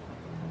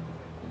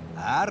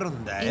ある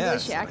んだよ。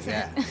 English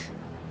accent.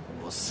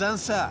 おっさん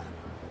さ、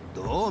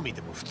どう見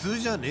ても普通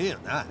じゃねえよ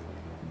な。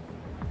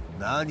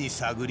何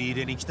探り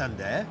入れに来たん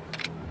だ？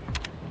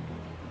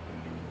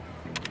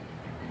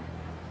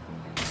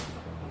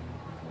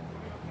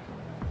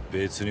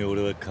別に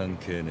俺は関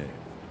係ねえ。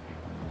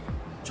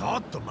ちょ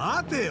っと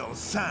待てよ、おっ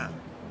さん。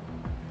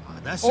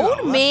話は終わっ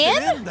てね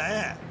えん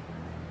だよ。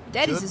ち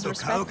ょっと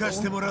顔貸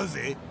してもらう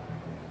ぜ。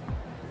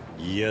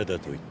嫌だ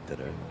と言った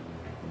ら？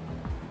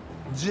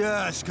じ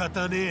ゃあ仕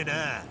方ねえ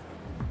な。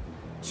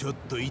ちょっ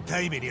と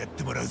痛い目にやっ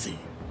てもらうぜ。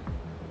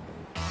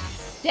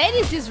 That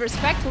is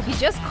disrespectful. He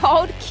just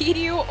called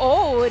Kiryu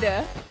old.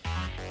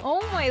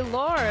 Oh my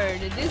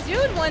lord. This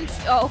dude wants...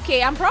 Oh,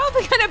 okay, I'm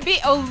probably gonna be...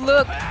 Oh,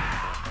 look.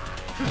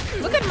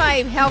 Look at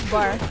my health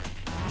bar.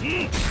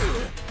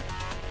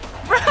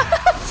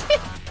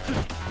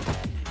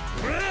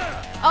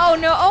 Oh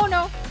no, oh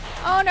no.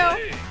 Oh no.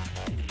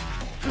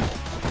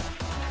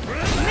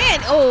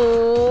 Man,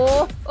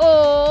 oh.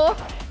 Oh.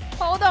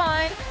 Hold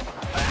on.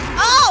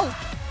 Oh!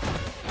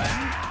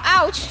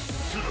 Ouch.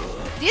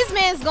 This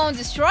man's gonna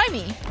destroy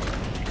me.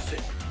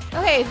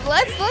 Okay,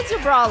 let's do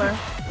brawler.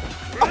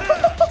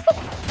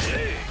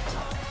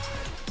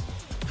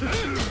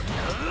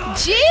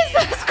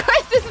 Jesus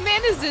Christ, this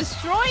man is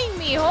destroying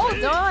me.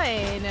 Hold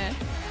on.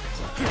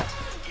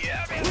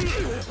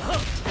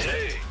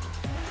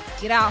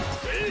 Get out.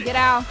 Get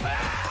out.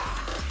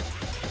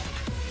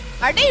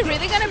 Are they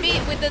really gonna be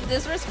with the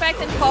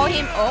disrespect and call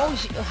him? Oh,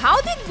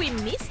 how did we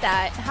miss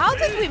that? How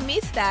did we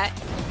miss that?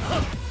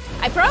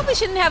 I probably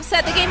shouldn't have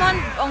set the game on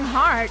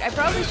hard. I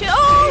probably should.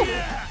 Oh!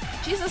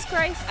 Jesus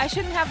Christ. I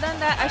shouldn't have done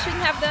that. I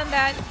shouldn't have done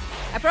that.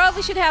 I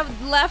probably should have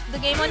left the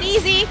game on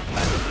easy.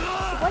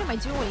 What am I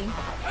doing?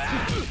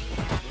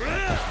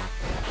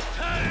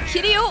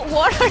 Kiryu,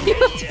 what are you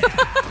doing?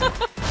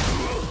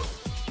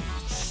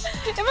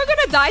 Am I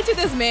gonna die to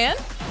this man?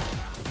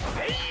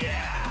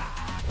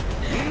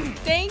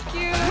 Thank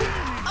you.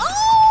 Oh!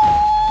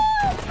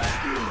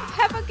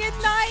 Have a good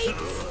night.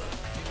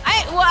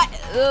 What?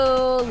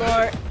 Oh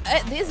Lord,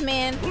 this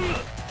man.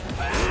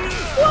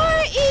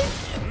 What is?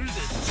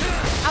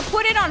 I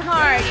put it on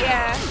hard,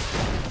 yeah.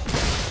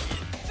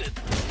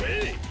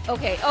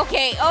 Okay,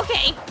 okay,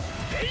 okay.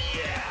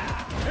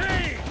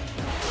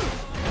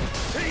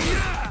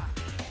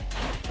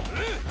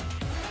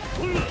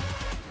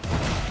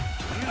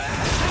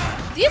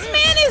 This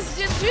man is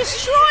just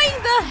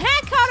destroying the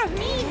heck out of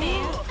me,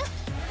 man.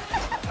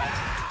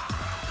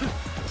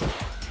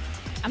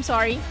 I'm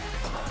sorry.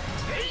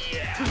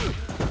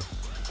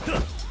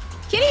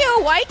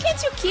 Kiryu, why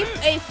can't you keep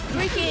a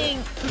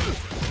freaking...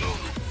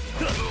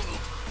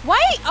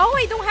 Why? Oh,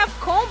 I don't have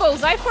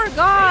combos. I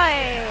forgot.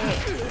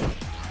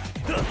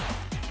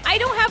 I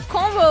don't have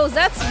combos.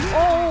 That's...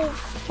 Oh,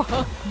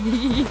 fuck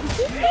me.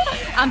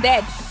 I'm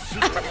dead.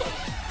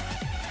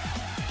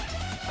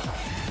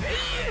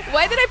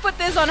 Why did I put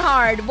this on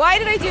hard? Why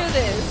did I do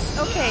this?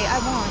 Okay, I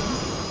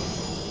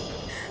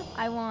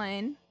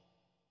won.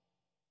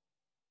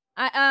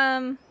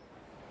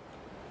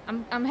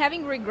 I'm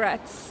having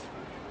regrets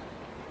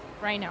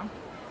right now.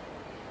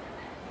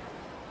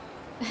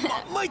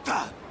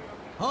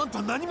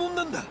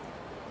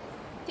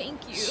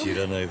 Thank you. 知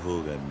らない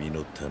方が身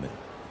のため。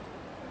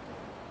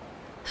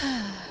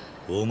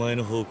お前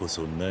の方こ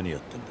そ何や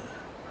ってんだ。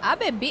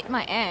Abe beat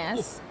my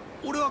ass.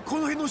 俺はこ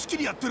の辺の仕切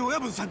りやってる親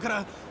分さんか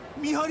ら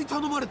見張り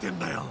頼まれてん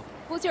だよ。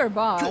Who's your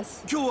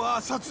boss? 今日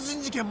は殺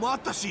人事件もあっ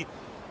たし、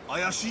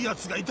怪しい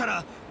奴がいた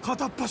ら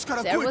片っ端か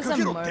ら声か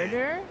けろっ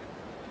て。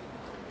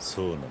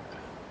そうなのか。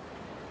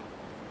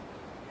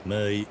ま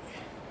あいい。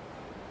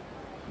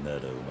ならお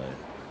前、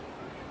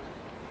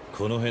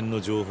この辺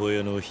の情報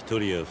屋の一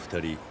人や二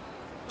人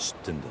知っ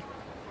てんだ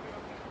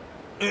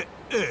ろ。え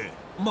え、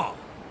まあ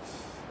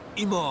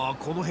今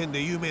この辺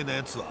で有名な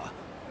やつは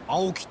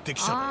青木って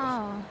記者だ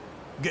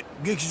よ。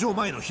劇場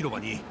前の広場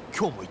に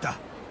今日もいた。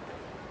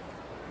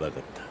分か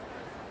っ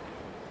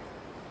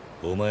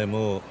た。お前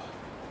もう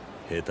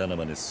下手な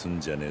真似すん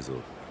じゃねえぞ。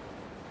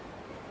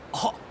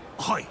は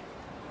い。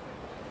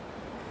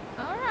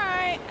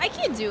Alright, I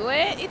can do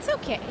it. It's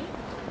okay.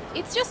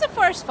 It's just the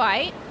first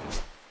fight.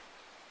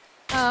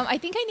 I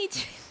think I need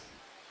to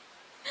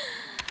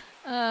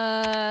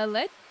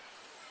let's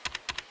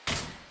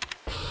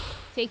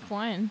take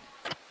one.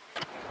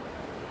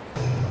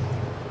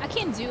 I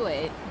can do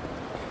it.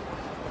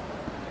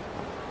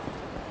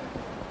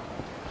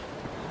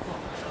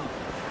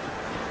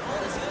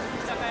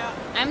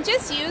 I'm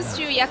just used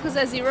to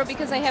Yakuza 0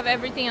 because I have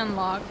everything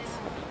unlocked.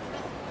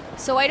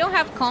 So I don't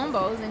have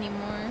combos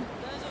anymore.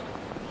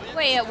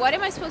 Wait, what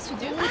am I supposed to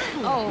do?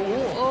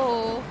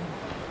 Oh.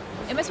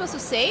 Am I supposed to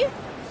save?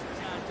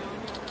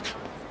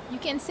 You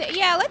can say,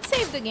 yeah, let's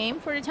save the game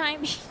for the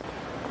time being.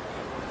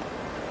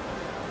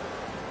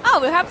 Oh,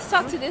 we have to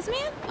talk to this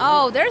man?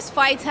 Oh, there's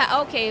fights.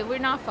 Okay, we're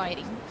not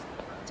fighting.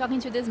 Talking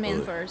to this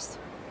man first.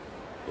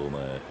 お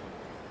前、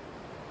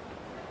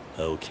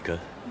青木か?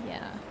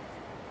 Yeah.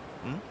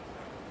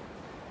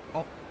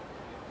 あ、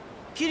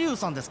桐生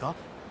さんですか?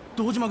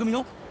 堂島組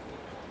の?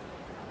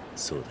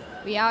 そうだ。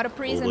 We out of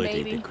prison, 覚えて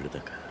い baby. てくれた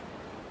か。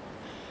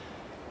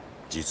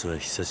実は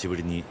久しぶ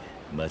りに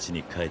町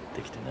に帰っ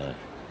てきてな。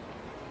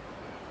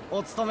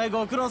お勤め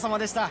ご苦労様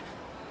でした。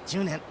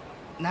10年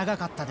長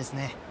かったです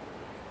ね。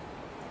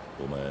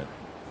お前、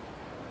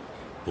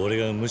俺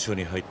が無所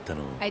に入った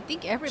の I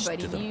think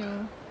everybody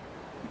knew.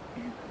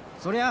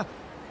 そりゃ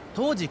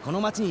当時こ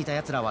の町にいた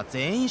奴らは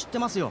全員知って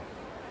ますよ。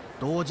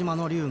堂島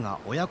の竜が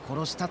親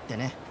殺したって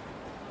ね。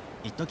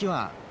一時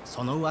は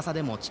その噂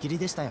で持ちきり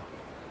でしたよ。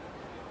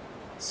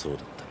そうだっ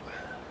たのか。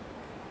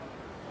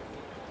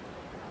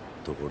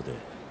ところで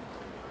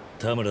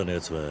田村の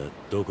やつは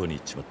どこに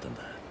行っちまったん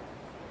だ。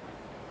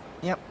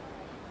いや、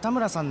田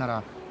村さんな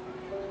ら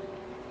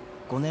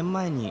5年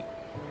前に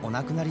お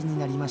亡くなりに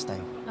なりましたよ。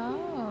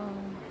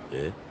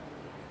え？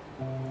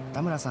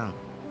田村さん、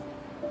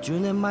10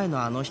年前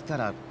のあの日か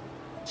ら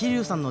桐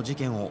生さんの事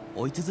件を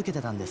追い続け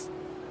てたんです。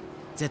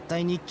絶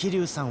対に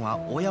桐生さんは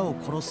親を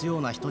殺すよ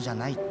うな人じゃ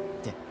ないって。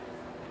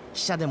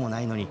記者でもな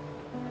いのに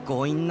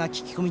強引な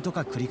聞き込みと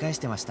か繰り返し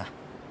てました。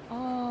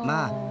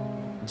まあ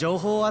情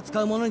報を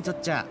扱う者にとっ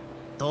ちゃ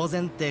当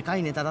然でか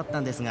いネタだった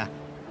んですが、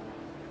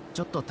ち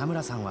ょっと田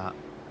村さんは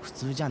普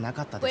通じゃな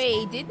かったです、ね。そ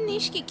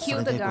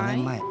れで5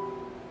年前、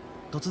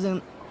突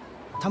然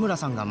田村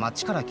さんが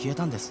町から消え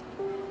たんです。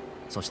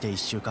そして1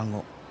週間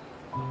後、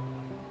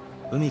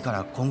海か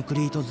らコンク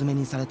リート詰め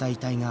にされた遺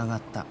体が上が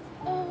った。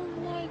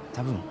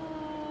多分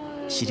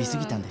知りす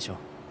ぎたんでしょう。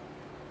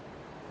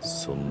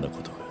そんな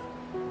ことが。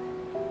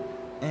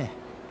ええ、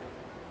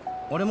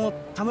俺も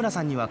田村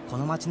さんにはこ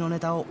の町のネ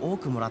タを多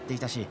くもらってい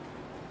たし、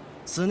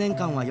数年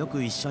間はよ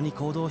く一緒に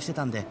行動して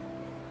たんで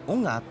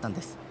恩があったん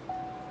です。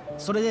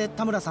それで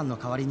田村さんの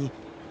代わりに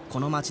こ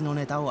の町の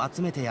ネタを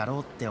集めてやろう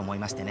って思い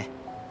ましてね。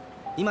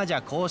今じ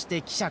ゃこうし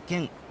て記者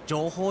兼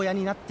情報屋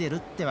になってるっ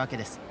てわけ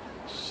です。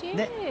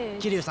で、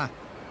桐生さん、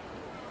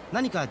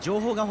何か情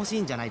報が欲し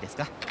いんじゃないです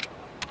か?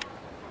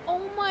 Oh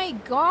my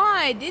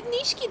god, did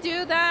Nishiki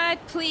do that?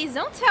 Please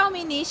don't tell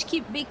me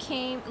Nishiki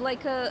became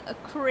like a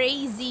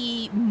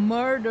crazy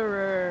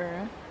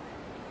murderer.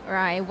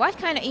 Right, what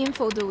kind of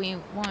info do we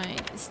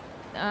want?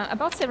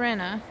 About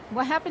Serena.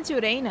 What happened to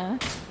Reina?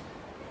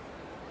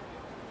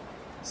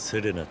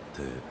 セレナっ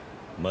て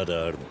ま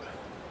だあるのか?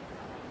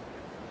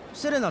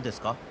 セレナで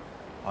すか?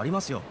 ありま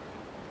すよ。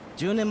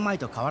10年前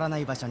と変わらな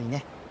い場所に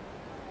ね。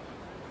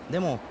で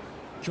も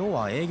今日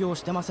は営業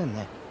してません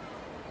ね。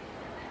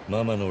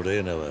ママのレ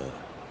ーナは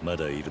ま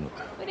だいるの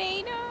か? レ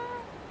イナ。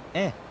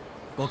ええ、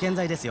ご健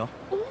在ですよ。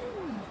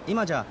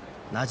今じゃ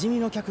馴染み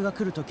の客が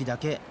来る時だ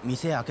け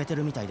店開けて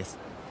るみたいです。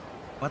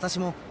私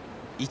も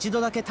一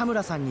度だけ田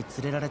村さんに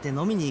連れられて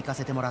飲みに行か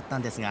せてもらった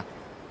んですが、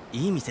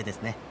いい店で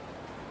すね。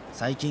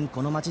最近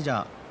この町じ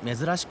ゃ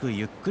珍しく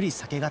ゆっくり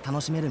酒が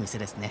楽しめる店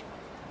ですね。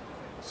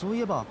そう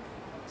いえば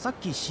さっ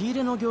き仕入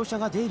れの業者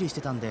が出入りし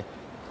てたんで、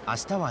明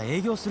日は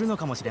営業するの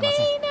かもしれませ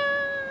ん。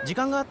時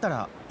間があった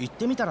ら行っ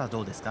てみたら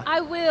どうですか？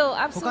 I will,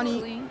 他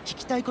に absolutely. 聞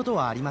きたいこと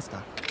はあります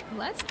か？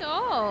 Let's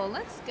go,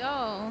 let's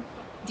go.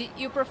 Did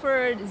you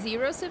prefer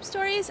zero sub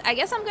stories? I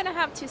guess I'm gonna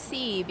have to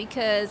see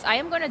because I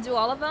am gonna do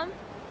all of them.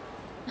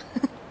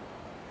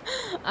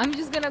 I'm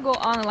just gonna go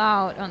all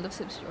out on the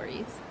sub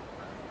stories.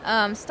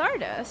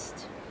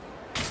 Stardust.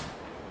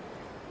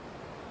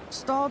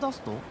 スターダ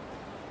スト？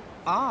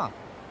ああ、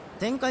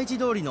天下一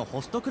通りの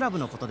ホストクラブ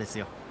のことです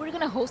よ。 We're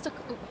gonna host a...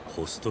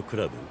 ホストク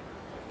ラブ？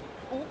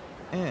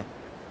え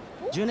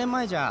え、10年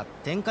前じゃ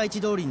天下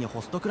一通りに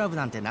ホストクラブ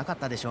なんてなかっ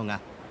たでしょうが、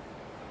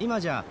今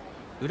じゃ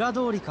裏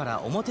通りから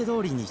表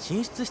通りに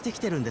進出してき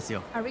てるんです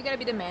よ。 Are we gonna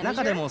be the manager?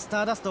 中でもス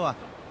ターダストは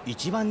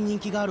一番人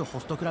気があるホ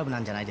ストクラブな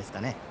んじゃないです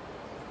かね。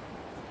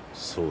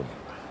そうなんだ。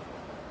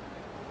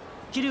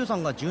桐生さ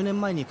んが10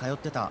年前に通っ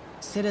てた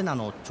セレナ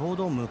のちょう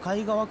ど向か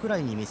い側くら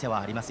いに店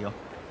はありますよ。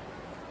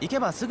行け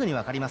ばすぐに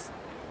わかります。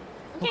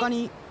他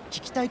に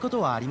聞きたいこ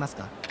とはあります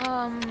か？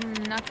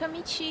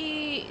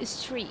 Nakamichi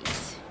Street.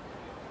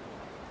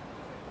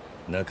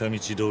 中道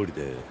通り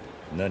で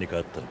何か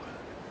あったのか？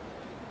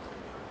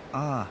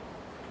あ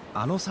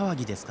あ、あの騒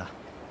ぎですか。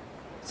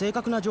正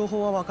確な情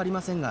報は分かり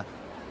ませんが、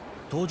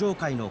東上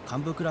会の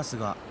幹部クラス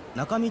が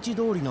中道通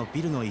りの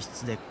ビルの一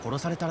室で殺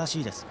されたら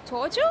しいです。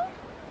東上？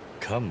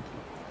幹部？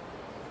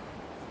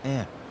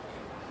ええ、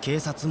警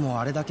察も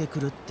あれだけ来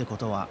るってこ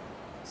とは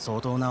相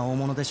当な大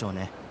物でしょう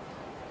ね。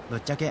ぶっ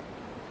ちゃけ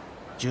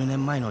10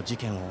年前の事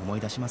件を思い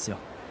出しますよ。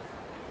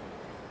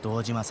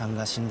堂島さん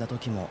が死んだ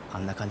時もあ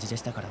んな感じで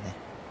したからね。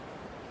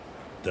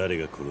誰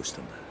が殺し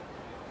たんだ？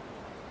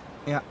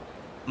いや、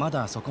ま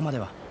だそこまで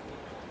は。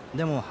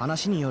でも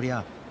話により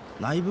ゃ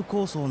内部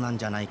抗争なん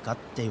じゃないかっ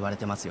て言われ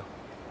てますよ。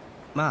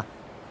まあ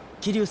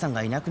桐生さん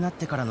がいなくなっ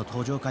てからの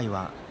登場会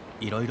は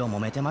いろいろ揉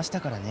めてました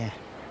からね。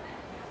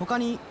他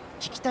に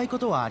聞きたいこ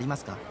とはありま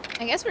すか？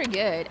 I guess we're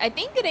good. I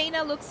think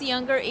Reina looks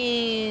younger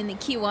in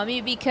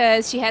Kiwami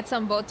because she had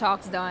some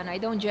Botox done. I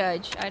don't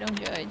judge. I don't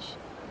judge.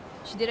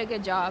 She did a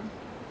good job.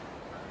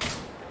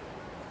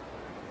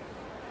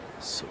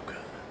 そうか。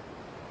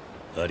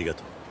ありが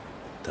とう。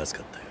助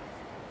かったよ。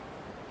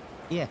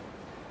いえ。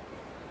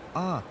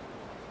ああ、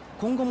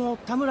今後も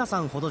田村さ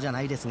んほどじゃ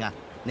ないですが、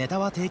ネタ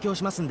は提供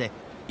しますんで、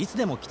いつ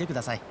でも来てく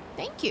ださい。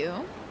Thank you.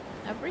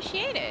 I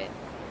appreciate it.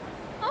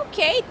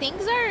 Okay,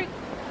 things are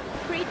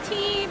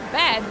pretty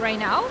bad right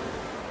now.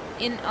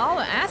 In all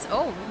as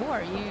oh, who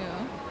are you?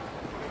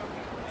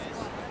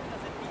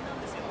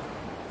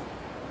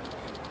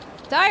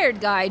 Tired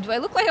guy, do I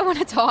look like I want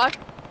to talk?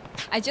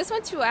 I just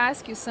want to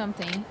ask you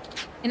something.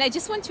 And I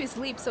just want to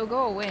sleep, so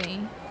go away.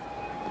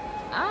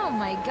 Oh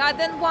my god,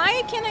 then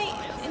why can I...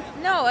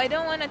 No, I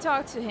don't want to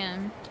talk to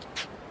him.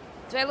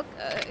 Do I look...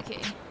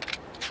 okay.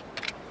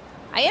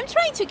 I am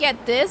trying to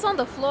get this on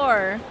the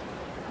floor.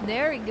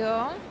 There we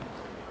go.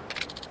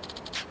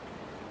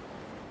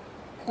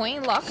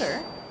 Coin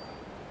locker.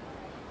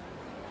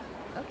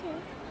 Okay.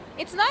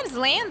 It's not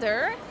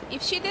slander.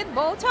 If she did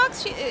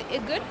Botox,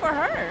 good for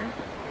her.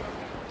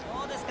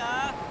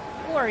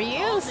 Who are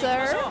you,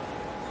 sir?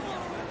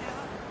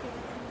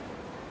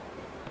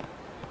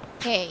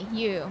 Hey,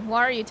 you.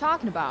 What are you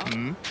talking about?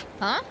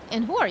 Huh?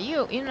 And who are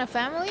you? In a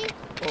family?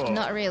 Oh.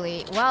 Not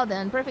really. Well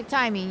then, perfect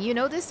timing. You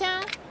know this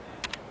town?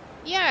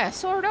 Yeah,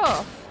 sort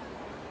of.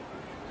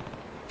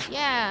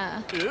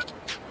 Yeah.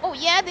 Oh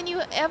yeah, then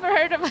you ever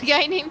heard of a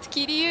guy named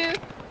Kiryu?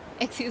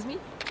 Excuse me?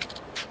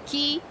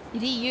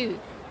 Kiryu.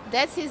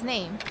 That's his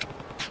name.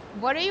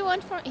 What do you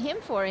want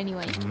him for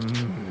anyway?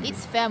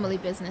 It's family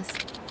business.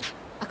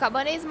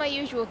 Akabane is my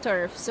usual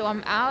turf, so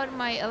I'm out of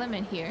my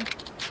element here.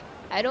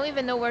 I don't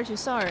even know where to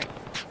start.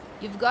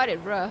 You've got it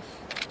rough.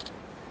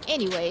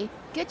 Anyway,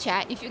 good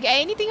chat. If you get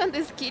anything on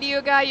this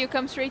Kiryu guy, you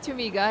come straight to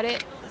me, got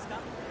it?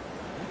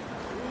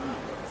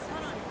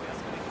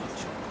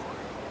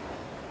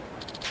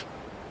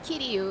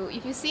 Kiryu,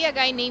 if you see a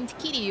guy named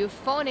Kiryu,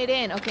 phone it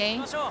in,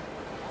 okay? Sure?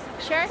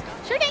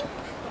 Sure thing.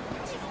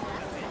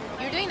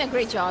 You're doing a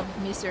great job,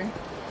 mister.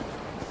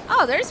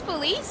 Oh, there's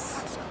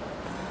police.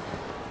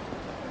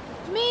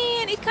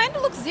 Man, it kind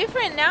of looks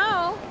different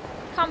now.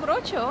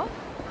 Cambrocho.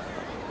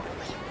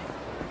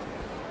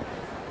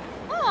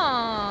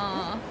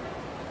 Aww.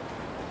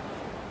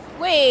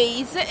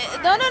 Wait,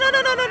 no.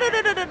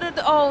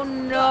 Oh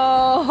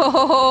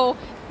no.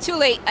 Too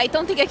late. I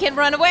don't think I can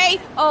run away.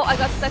 Oh, I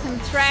got stuck in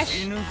the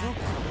trash.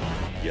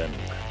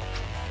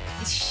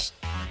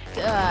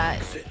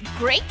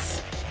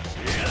 Great.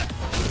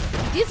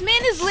 This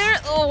man is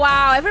literally... Oh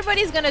wow,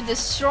 everybody's gonna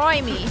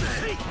destroy me.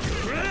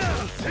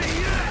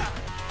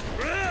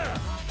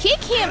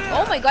 Kick him!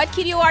 Oh my god,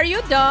 Kiryu, are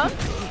you dumb?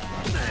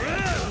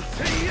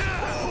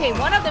 Okay,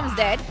 one of them's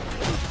dead.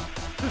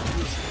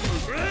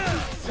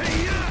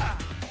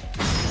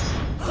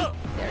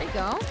 There we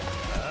go.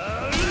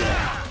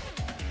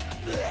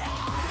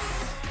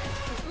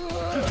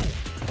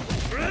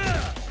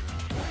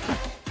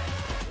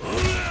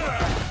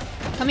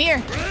 Come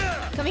here.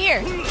 Come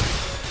here. There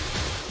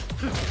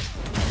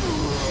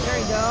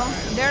we go.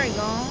 There we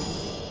go.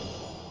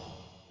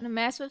 Wanna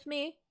mess with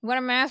me?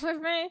 Wanna mess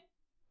with me?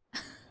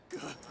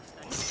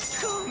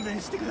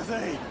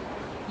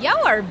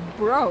 Y'all are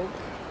broke.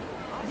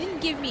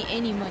 Didn't give me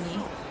any money.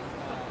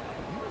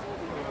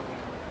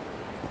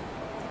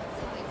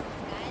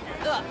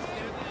 Ugh.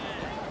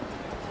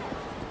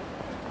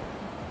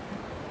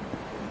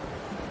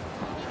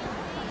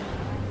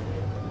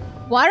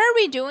 What are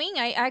we doing?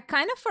 I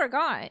kind of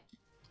forgot.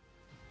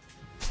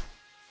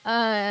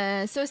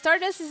 So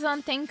Stardust is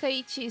on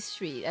Tenkaichi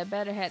Street. I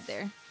better head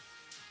there.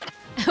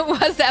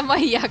 Was that my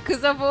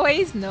Yakuza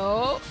voice?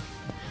 No.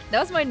 That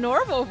was my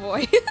normal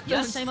voice.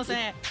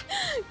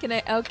 Can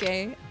I?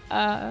 Okay.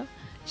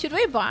 Should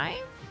we buy?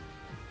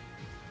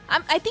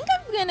 I think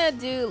I'm gonna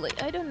do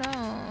like, I don't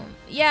know.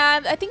 Yeah,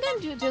 I think I'm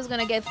just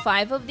gonna get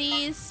 5 of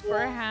these,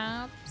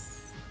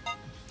 perhaps.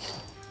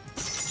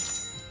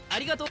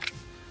 Arigato.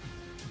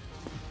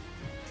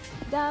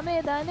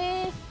 Dame da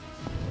ne.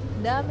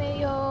 Dame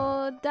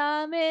yo.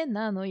 Dame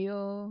nano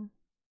yo.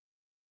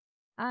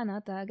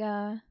 Anata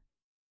ga.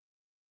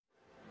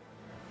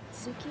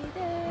 Tsuki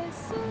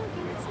desu.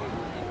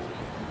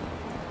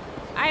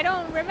 I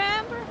don't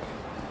remember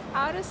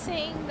how to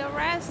sing the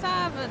rest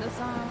of the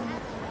song.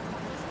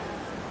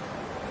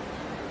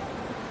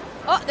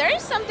 Oh, there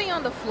is something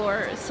on the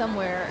floor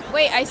somewhere.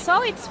 Wait, I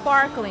saw it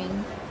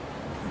sparkling.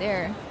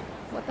 There.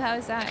 What the hell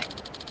is that?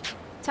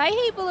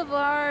 Taihei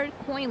Boulevard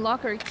coin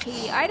locker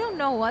key. I don't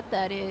know what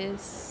that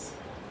is.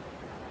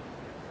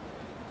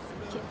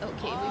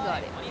 Okay, we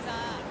got it.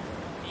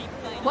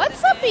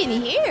 What's up in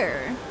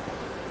here?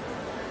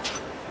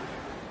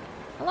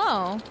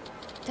 Hello.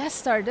 Death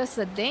Star, that's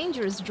a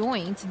dangerous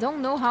joint.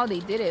 Don't know how they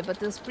did it, but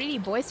those pretty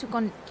boys took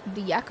on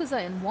the Yakuza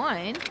and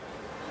won.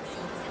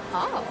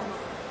 Oh.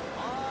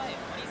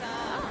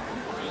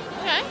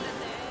 Okay.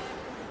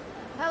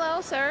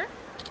 Hello, sir.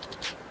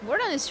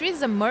 Word on the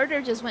streets, a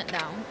murder just went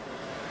down.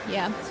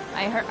 Yeah,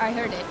 I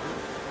heard it.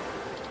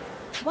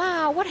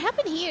 Wow, what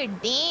happened here?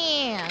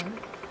 Damn.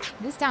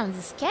 This town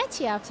is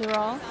sketchy after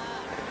all.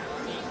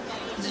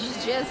 Did you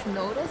just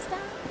notice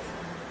that?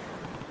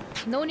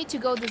 No need to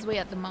go this way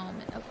at the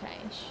moment. Okay,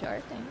 sure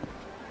thing.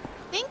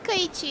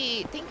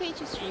 Tenkaichi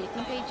Street.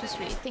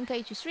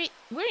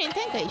 We're in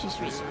Tenkaichi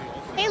Street.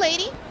 Hey,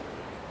 lady.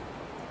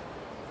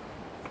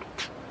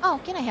 Oh,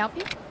 can I help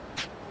you?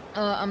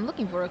 I'm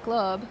looking for a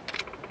club.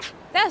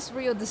 That's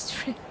real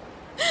district.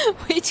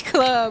 Which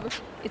club?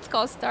 It's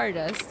called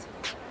Stardust.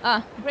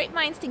 Great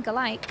minds think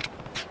alike.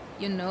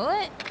 You know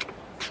it?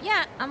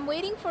 Yeah, I'm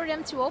waiting for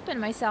them to open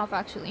myself,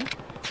 actually.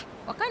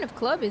 What kind of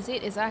club is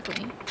it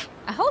exactly?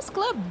 A host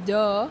club,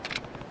 duh.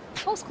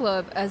 Host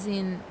club, as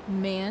in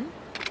man.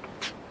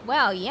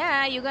 Well,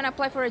 yeah, you gonna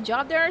apply for a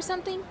job there or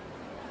something?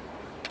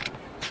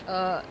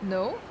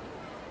 No.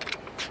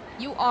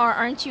 You are,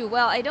 aren't you?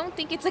 Well, I don't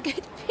think it's a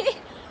good fit.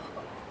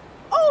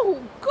 Oh,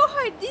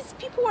 God, these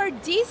people are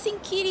dissing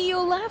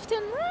Kiryu left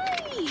and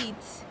right.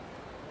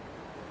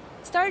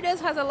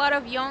 Stardust has a lot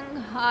of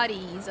young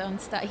hotties on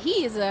Star.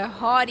 He is a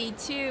hottie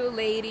too,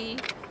 lady.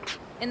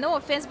 And no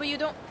offense, but you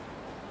don't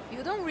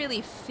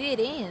really fit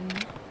in.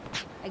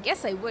 I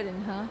guess I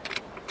wouldn't, huh?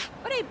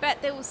 But I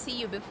bet they will see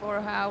you before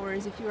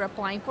hours if you're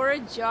applying for a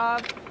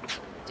job.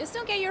 Just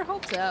don't get your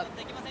hopes up.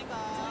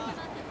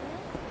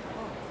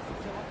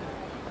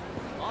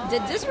 The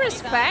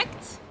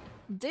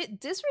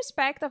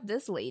disrespect of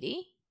this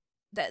lady.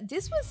 That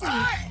this was.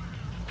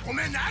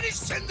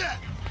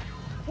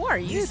 Who are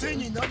you?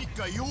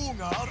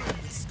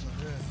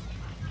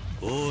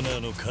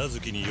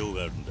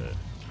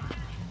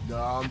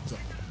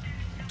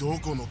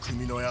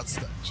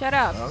 Shut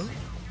up.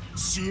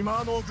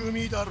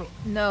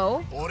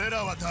 No.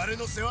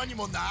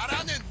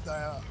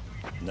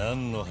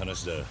 何の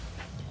話だ。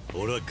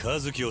俺は和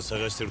樹を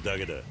探してるだ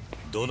けだ。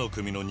どの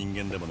組の人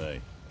間でもない。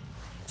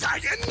ざけ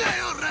んな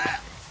よ俺。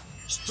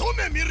一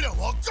目見りゃ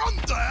わかん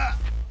だよ。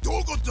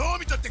どこどう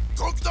見たって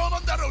極道な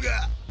んだろう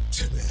が。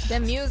てめえ。The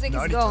music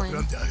is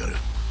going.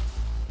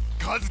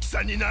 和樹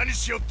さんに何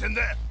しよってん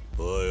だ。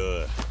おい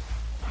おい。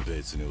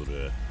別に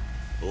俺は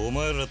お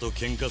前らと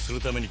喧嘩す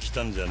るために来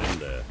たんじゃねえん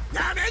だよ。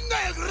なめん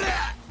なよこれ。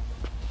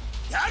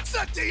ヤク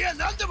ザっていや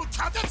何でも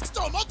片付く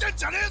と思ってん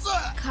じゃねえぞ。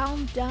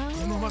Calm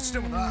down. この町で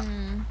もな。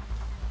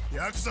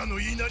ヤクザの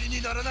言いなり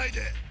にならない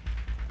で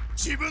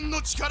自分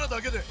の力だ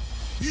けで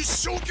一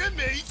生懸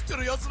命生きて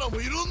る奴ら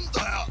もいるん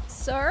だよ。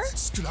Sir?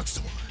 少なく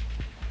とも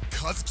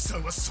和樹さ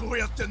んはそう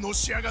やっての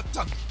し上がっ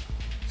たんだ。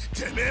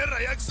てめえ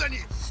らヤクザに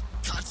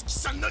和樹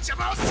さんの邪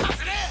魔をさせ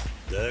ね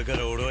え。だか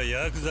ら俺は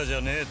ヤクザじゃ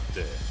ねえっ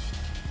て。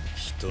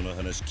人の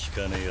話聞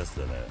かねえやつ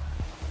だな。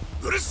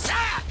うるせえ。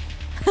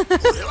俺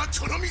は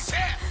この店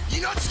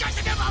命が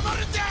けで守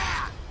るん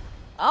だ。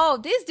Oh,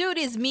 this dude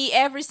is me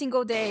every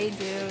single day,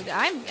 dude.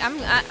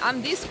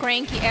 I'm this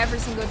cranky every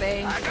single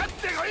day. Okay,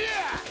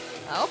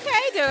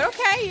 dude.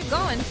 Okay, you're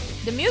going.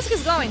 The music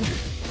is going.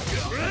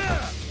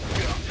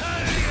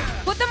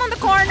 Put them on the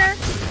corner.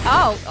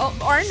 Oh,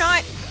 or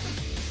not.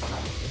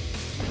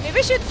 Maybe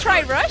I should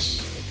try rush.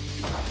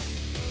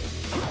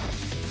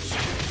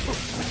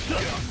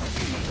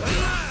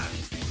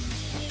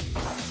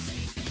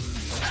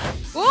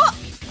 Whoa!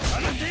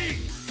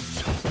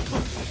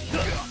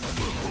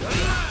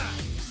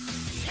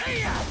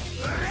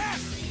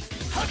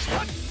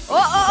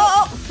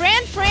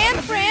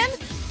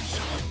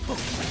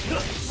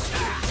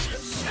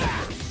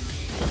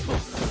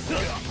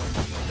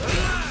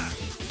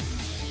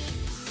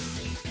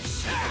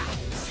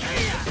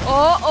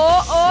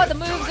 Oh, the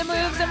moves, the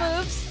moves, the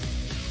moves.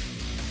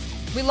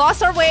 We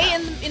lost our way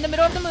in the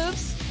middle of the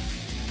moves.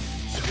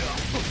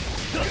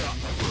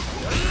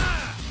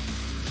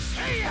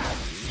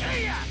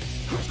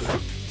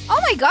 Oh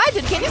my god,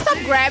 dude, can you stop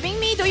grabbing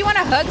me? Do you want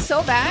to hug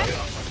so bad?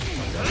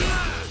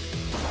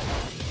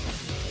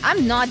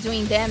 I'm not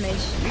doing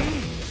damage.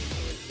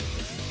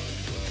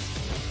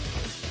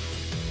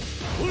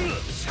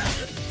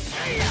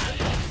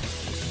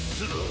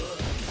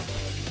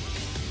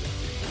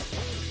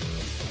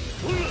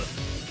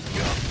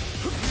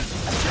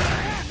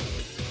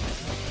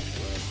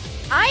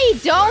 I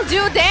don't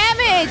do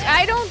damage!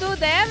 I don't do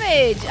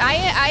damage!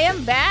 I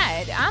am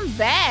bad. I'm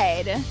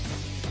bad.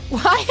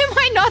 Why am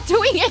I not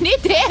doing any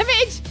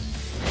damage?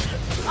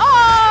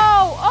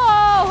 Oh,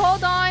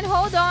 hold on.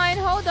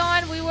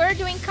 We were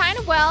doing kind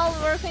of well.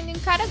 We were doing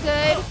kind of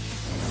good.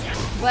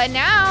 But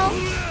now,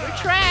 we're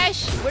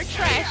trash.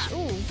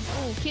 Ooh,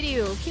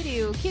 Kiryu.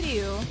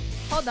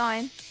 Hold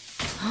on.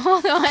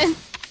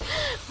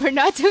 We're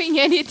not doing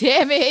any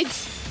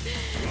damage.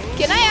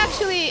 Can I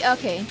actually...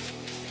 Okay.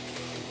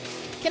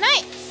 Can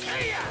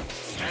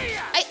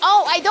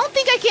I don't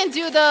think I can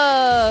do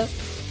the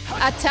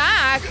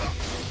attack.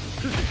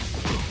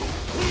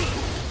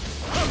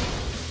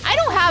 I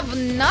don't have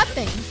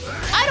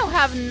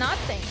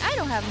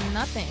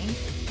nothing.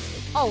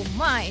 Oh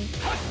my.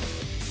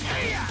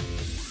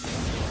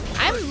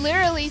 I'm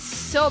literally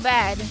so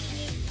bad.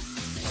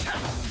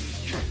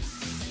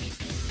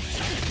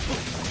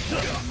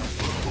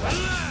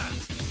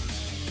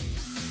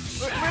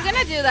 We're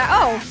gonna do that.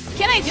 Oh,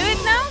 can I do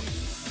it now?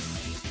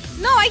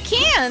 No, I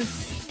can't!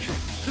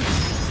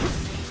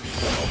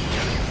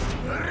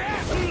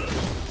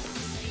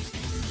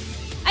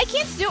 I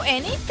can't do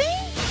anything?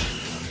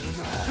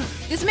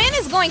 This man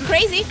is going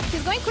crazy.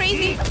 He's going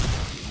crazy.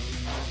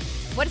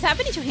 What is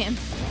happening to him?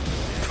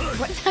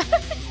 What is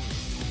happening?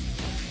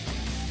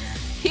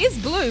 He's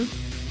blue.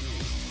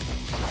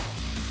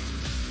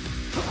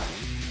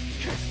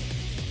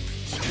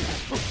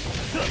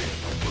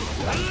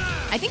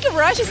 I think a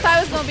rush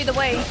style is gonna be the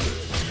way.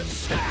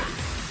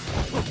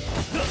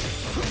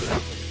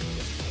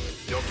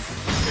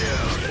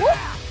 Ooh,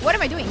 what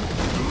am I doing?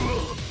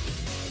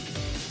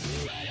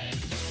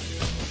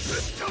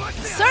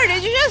 Sir,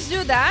 did you just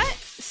do that?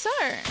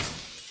 Sir.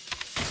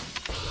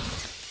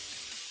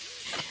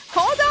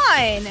 Hold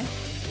on.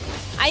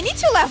 I need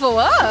to level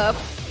up.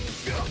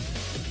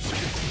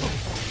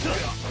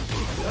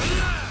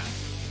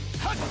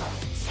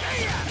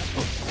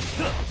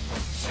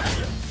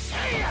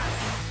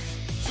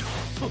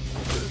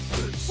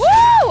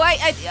 Woo!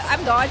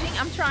 I'm dodging.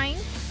 I'm trying.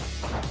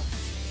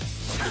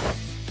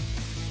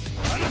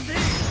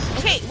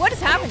 Okay, what is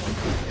happening?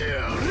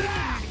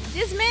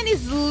 This man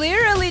is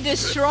literally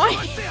destroying.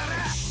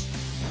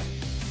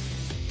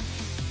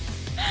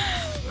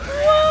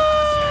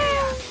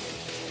 Whoa!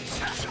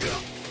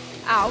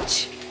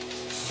 Ouch.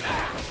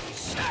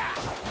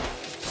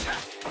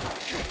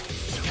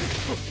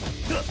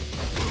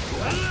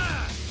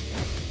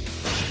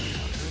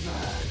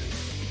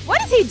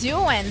 What is he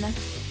doing?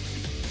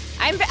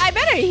 I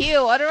better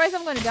heal, otherwise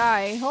I'm gonna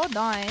die. Hold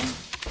on.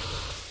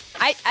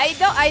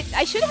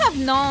 I should have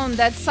known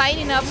that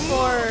signing up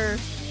for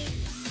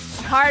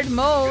hard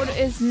mode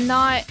is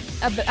not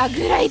a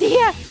good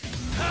idea.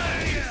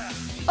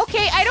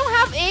 Okay, I don't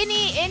have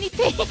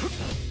anything.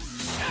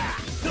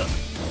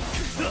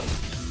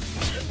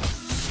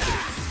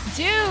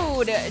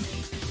 Dude,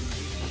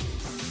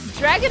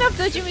 Dragon of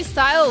Dojima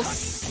style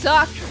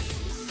sucked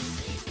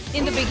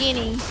in the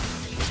beginning.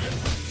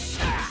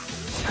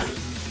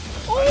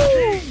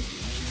 Oh.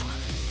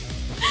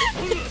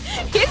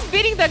 He's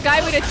beating the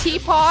guy with a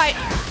teapot.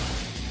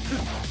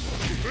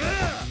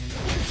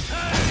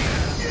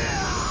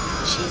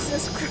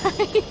 Jesus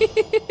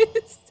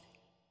Christ.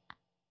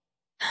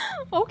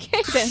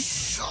 Okay then.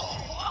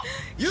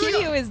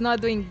 Kiryu is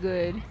not doing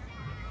good.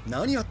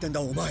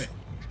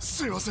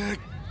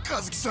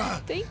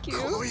 Thank you.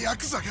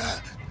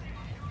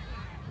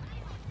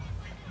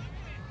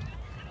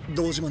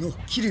 Dojima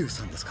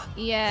Kiryu-san ですか?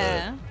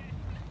 Yeah.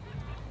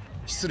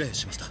 失礼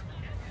しました。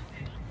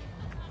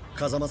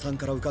風間さん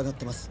から伺っ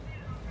てます。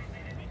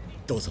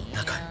どうぞ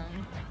中へ。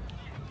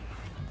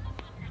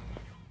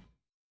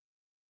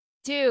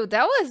Dude,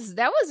 that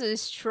was a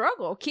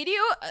struggle.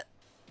 Kiryu,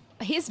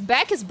 his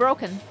back is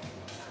broken.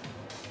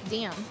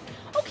 Damn.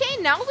 Okay,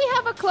 now we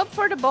have a club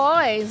for the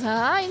boys,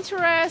 huh?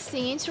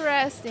 Interesting.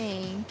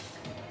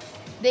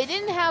 They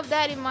didn't have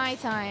that in my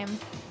time.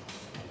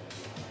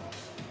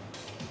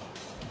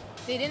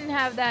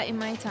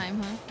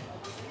 Huh?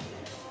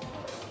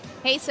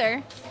 Hey,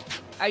 sir.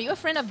 Are you a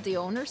friend of the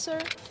owner, sir?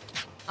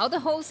 All the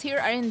hosts here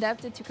are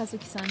indebted to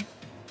Kazuki-san.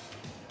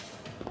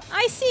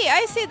 I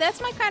see.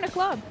 That's my kind of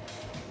club.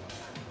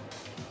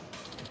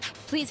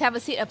 Please have a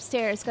seat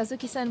upstairs.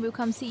 Kazuki-san will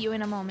come see you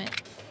in a moment.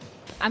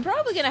 I'm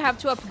probably gonna have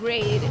to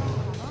upgrade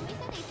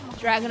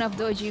Dragon of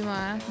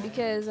Dojima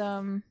because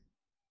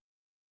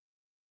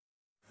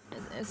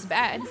It's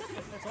bad.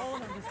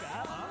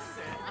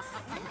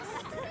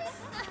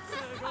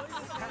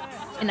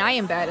 And I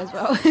am bad as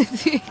well.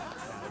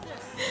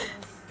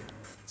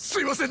 す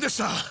いませんでし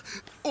た。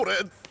俺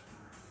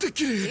てっ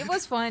きり。It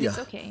was fun.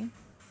 It's okay.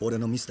 俺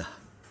のミスだ。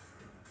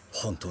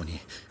本当に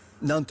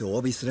なんてお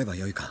詫びすれば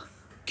よいか。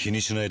気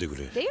にしないでく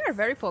れ。They are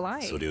very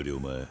polite. それよりお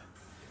前、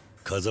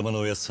風間の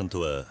おやつさん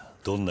とは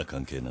どんな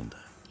関係なんだ。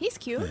He's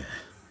cute.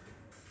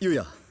 ゆう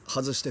や、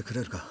外してく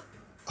れるか。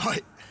は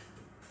い。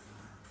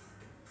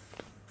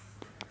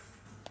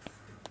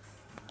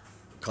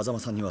風間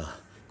さんには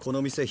こ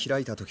の店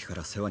開いた時か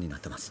ら世話になっ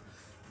てます。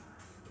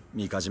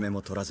みかじめ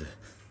も取らず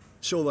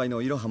商売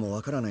のいろはも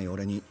わからない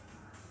俺に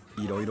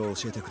いろいろ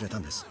教えてくれた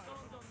んです。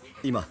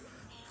今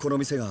この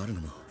店がある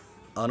のも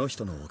あの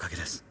人のおかげ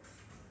です。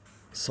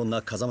そん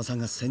な風間さん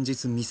が先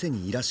日店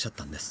にいらっしゃっ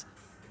たんです。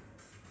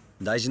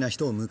大事な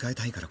人を迎え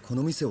たいからこ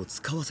の店を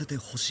使わせて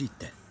ほしいっ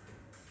て。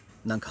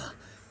なんか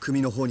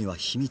組の方には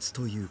秘密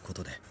というこ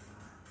とで。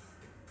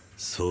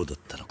そうだっ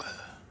たのか。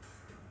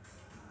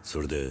そ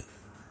れで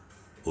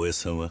おやつ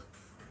さんは。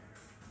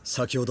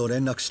先ほど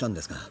連絡したん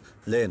ですが、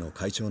例の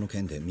会長の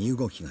件で身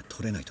動きが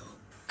取れないと。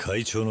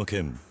会長の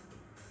件、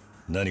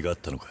何があっ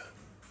たのか。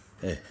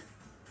ええ、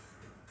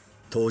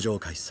東上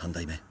会三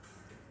代目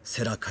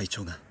世良会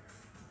長が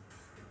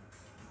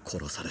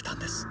殺されたん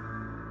です。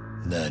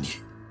何？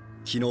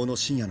昨日の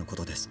深夜のこ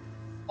とです。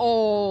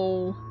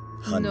Oh,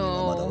 犯人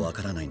はまだわ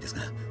からないんです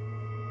が、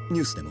ニ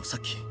ュースでもさ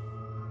っき。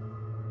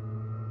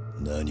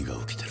何が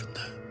起きてるん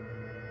だ。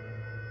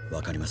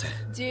わかりません。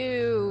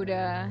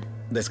 Dude.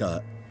 です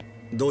が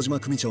堂島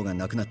組長が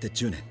亡くなって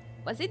10年。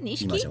 Was it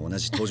Nishiki? 今じゃ同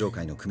じ東上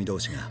会の組同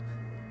士が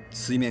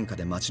水面下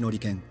で町の利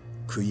権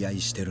食い合い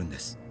してるんで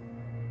す。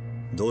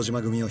堂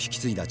島組を引き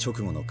継いだ直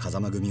後の風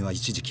間組は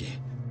一時期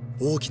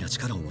大きな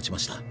力を持ちま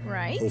した。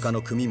Right. 他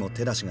の組も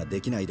手出しがで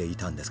きないでい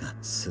たんですが、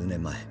数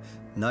年前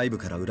内部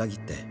から裏切っ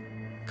て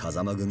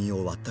風間組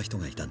を割った人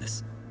がいたんで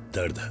す。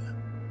誰だ。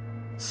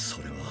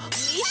それは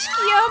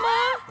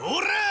Nishikiyama.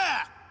 おら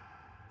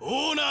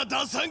オーナー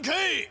打算か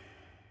い。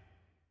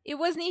 It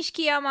was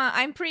Nishikiyama,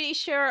 I'm pretty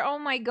sure. Oh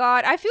my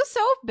god. I feel so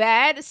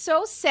bad,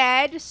 so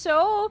sad,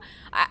 so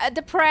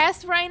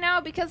depressed right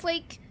now because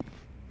like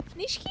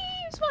Nishiki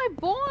is my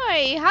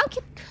boy. How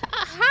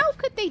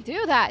could they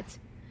do that?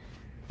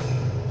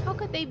 How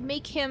could they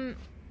make him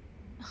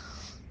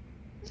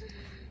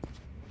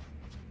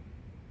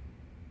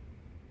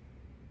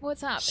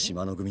What's happening?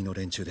 島の組の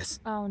連中で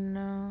す。 Oh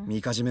no.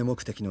 みかじめ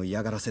目的の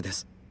嫌がらせで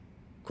す。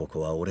ここ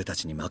は俺た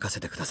ちに任せ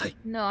てください。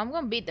 No, I'm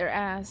gonna beat their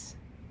ass.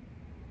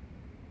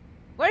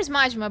 Where's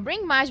Majima?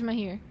 Bring Majima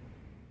here.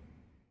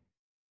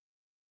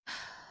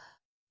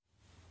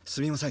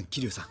 すみません、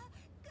桐生さん。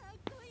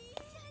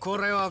こ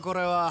れ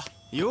は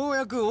よう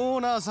やくオー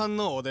ナーさん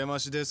のお出ま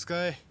しです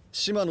かい。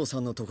島野さ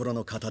んのところ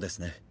の方です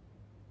ね。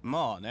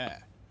まあ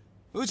ね、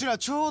うちら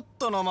ちょっ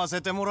と飲ま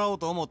せてもらおう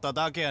と思った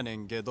だけやね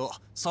んけど、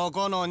そ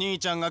この兄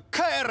ちゃんが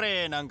帰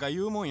れなんか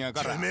言うもんや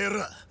から。てめえ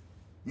ら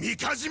み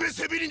かじめ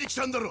せびりに来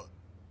たんだろ。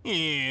い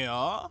い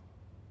や、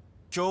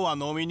今日は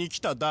飲みに来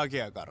ただけ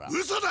やから。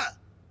嘘だ。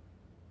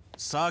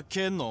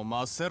酒飲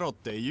ませろっ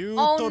て言う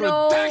Oh とる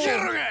no. だけや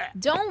ろが。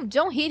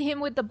 Don't hit him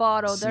with the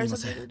bottle. すみ There's ま a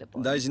せ dude with the ん、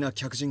 bottle. 大事な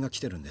客人が来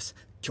てるんです。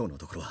今日の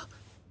ところは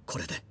こ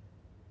れで。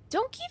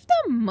 Don't give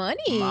them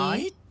money.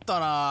 参った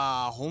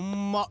な、ほ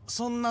んま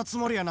そんなつ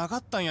もりはなか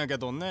ったんやけ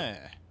ど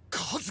ね。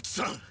和樹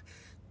さん、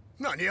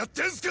何やっ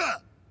てんす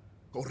か。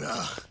俺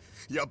は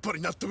やっぱ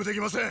り納得でき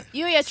ません。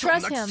You ya そん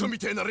trust なク him. ソみ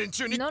てえな連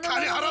中に No,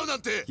 金 no, no, no. 払うな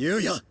んて。ゆ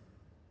うや、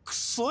ク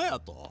ソや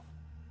と。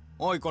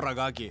おいこら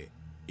ガキ、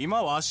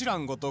今わしら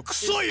んごとク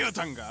ソ言う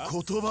たんか。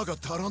言葉が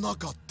足らな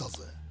かったぜ。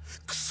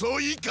ク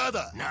ソ以下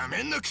だ。な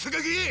めんなクソガ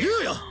キ。ゆ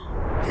うや。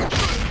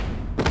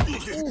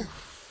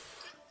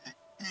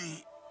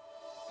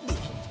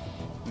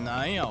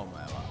なんやお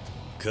前は。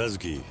和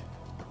樹、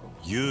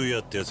ゆうや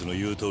ってやつの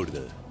言う通りだ。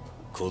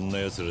こんな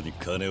奴らに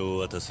金を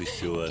渡す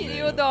必要はねえ。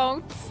 You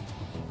don't.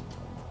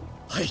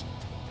 はい。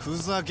ふ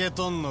ざけ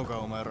とんのか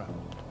お前ら。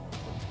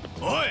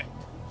おい、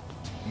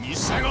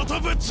店ごと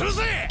ぶっ潰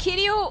せ。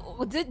 Kiryu,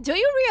 do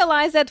you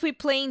realize that we're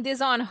playing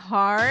this on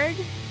hard?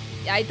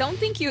 I don't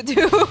think you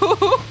do.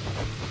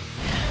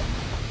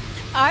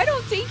 I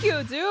don't think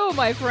you do,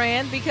 my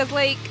friend, because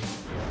like,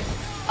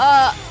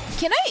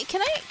 can I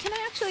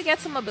actually get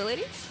some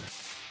abilities?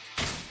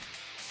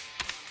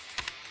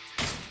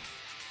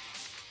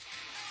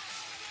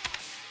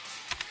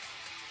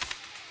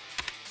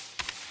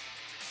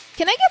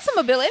 Can I get some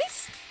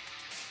abilities?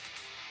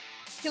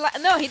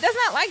 No, he does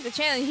not like the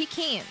challenge. He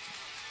can't.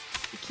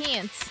 He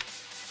can't.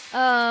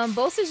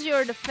 Bosses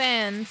your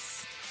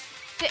defense.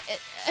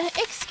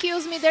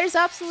 Excuse me, there's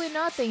absolutely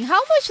nothing. How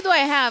much do I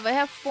have? I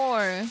have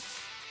 4.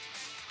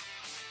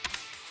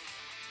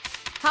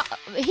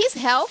 His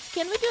health?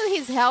 Can we do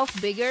his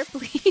health bigger,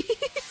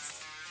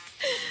 please?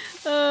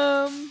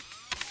 Oh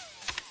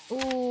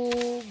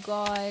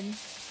god.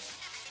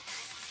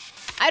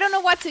 I don't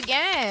know what to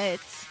get.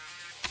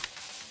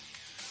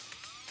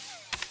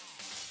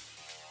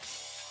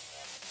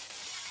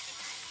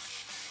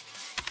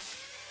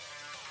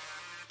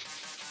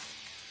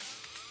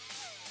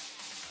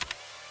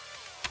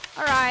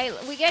 Alright,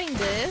 we're getting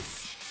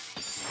this.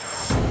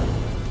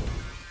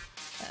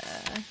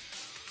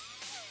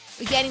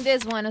 We're getting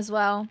this one as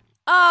well.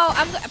 Oh,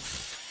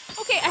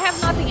 okay, I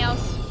have nothing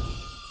else.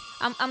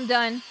 I'm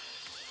done.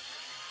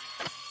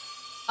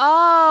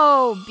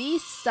 Oh,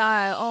 beast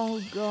style.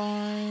 Oh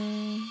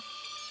god.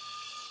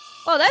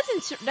 Oh, that's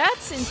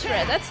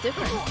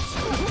different.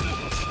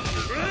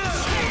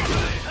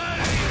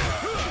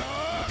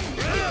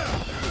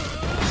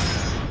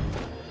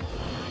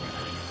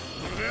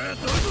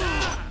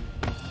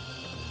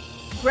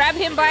 Grab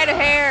him by the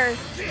hair.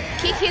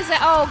 Kick his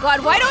ass. Oh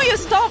god, why don't you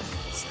stomp?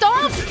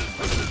 Stomp!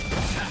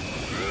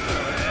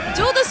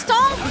 Do the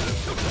stomp!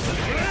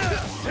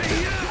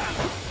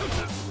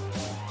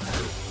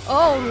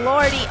 Oh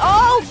lordy.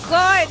 Oh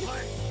god!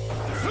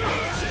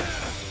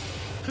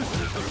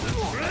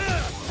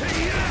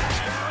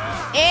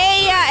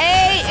 Hey,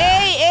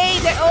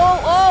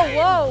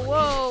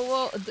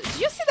 whoa. Did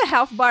you see the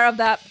health bar of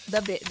that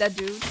dude? Did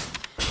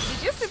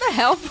you see the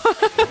health bar?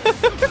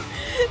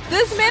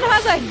 This man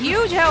has a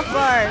huge health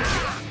bar.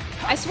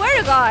 I swear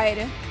to God.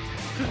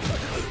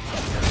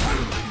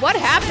 What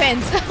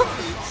happened?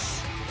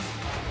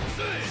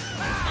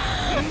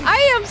 I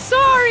am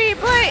sorry,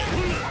 but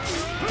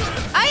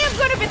I am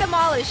gonna be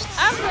demolished.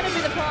 I'm gonna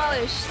be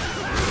demolished.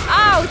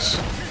 Ouch!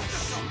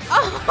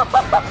 Oh.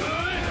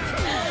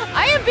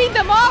 I am being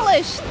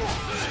demolished.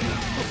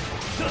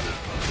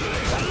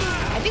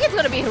 I think it's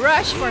gonna be a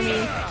rush for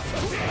me.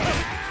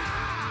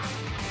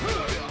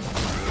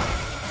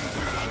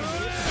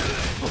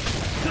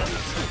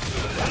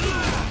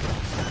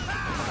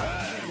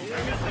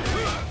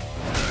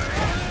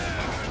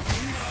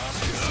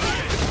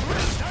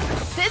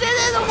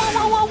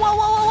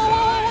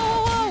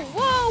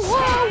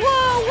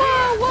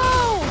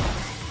 Whoa.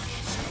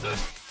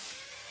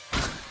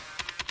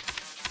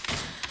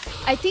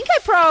 I think I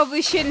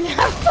probably shouldn't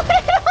have put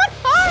it on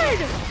hard.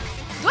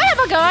 Do I have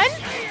a gun?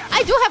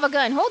 I do have a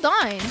gun. Hold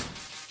on.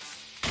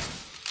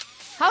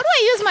 How do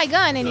I use my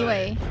gun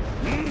anyway?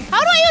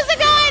 How do I use the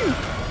gun?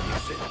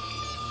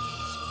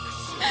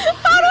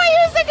 How do I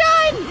use the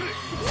gun?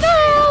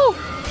 No!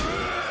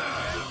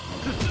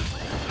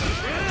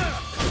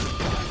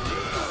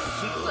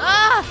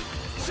 Ah!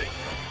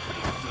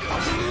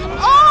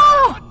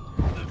 Oh!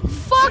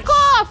 Fuck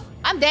off!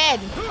 I'm dead.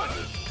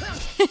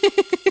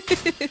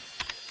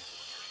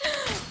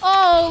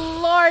 Oh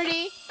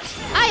lordy.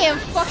 I am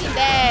fucking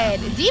dead.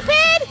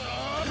 D-pad?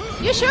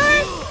 You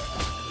sure?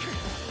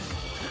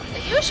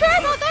 You sure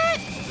about that?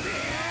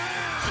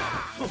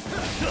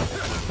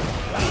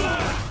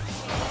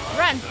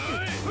 Run.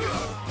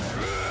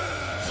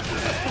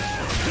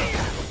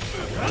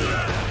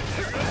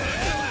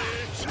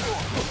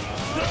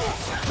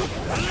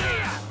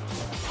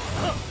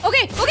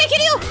 Okay,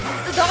 Kiryu!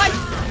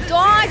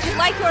 Dodge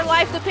like your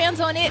life depends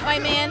on it, my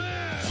man.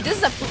 This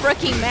is a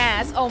freaking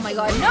mess. Oh my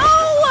god, no!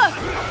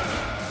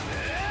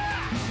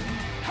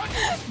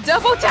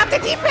 Double tap the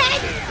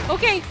D-pad!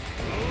 Okay.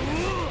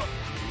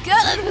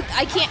 Good.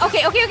 I can't.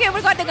 Okay,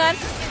 we got the gun.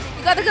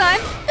 We got the gun.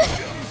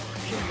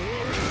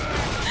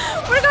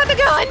 We got the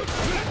gun!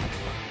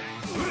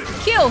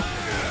 Kill!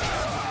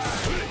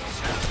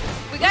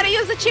 We gotta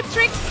use the chip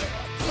tricks.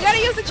 We gotta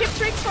use the chip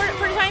tricks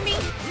for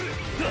timing.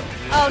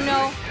 Oh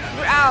no,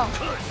 we're out.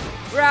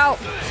 We're out.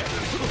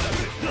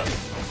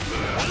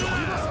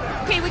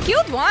 Okay, we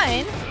killed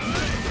one.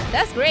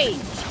 That's great.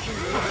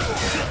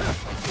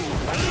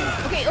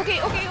 Okay.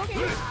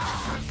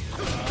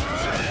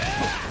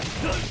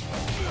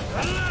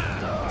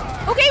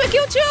 Okay, we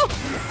killed two.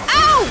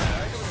 Ow!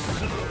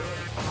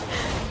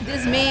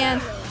 This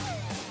man.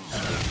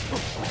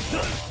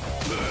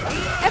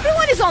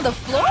 Everyone is on the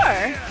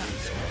floor.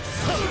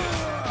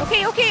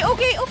 Okay.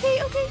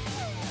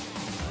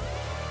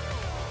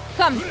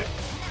 Come.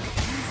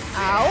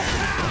 Ow.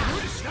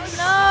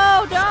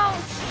 No,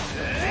 don't.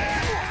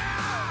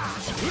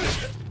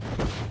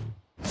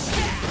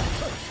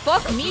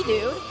 Fuck me,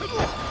 dude.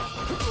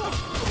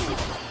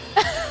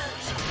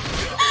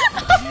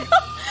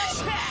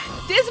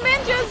 This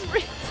man just...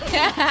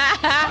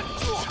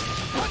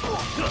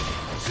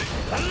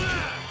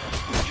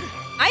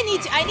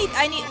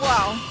 I need...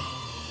 Wow.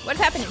 What's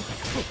happening?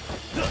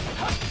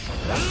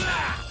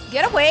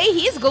 Get away,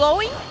 he's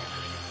glowing.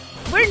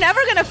 We're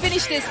never gonna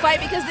finish this fight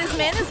because this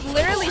man is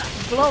literally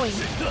glowing.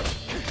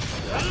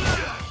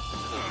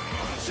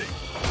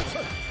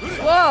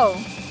 Whoa.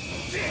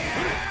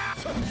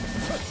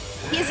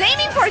 He's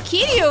aiming for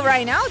Kiryu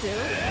right now, dude.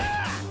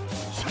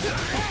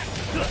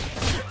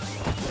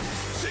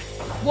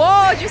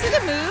 Whoa, did you see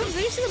the moves?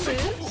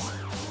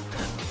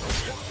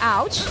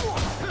 Ouch.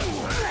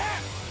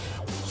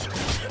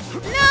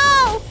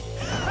 No!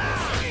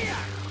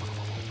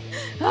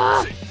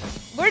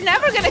 We're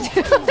never gonna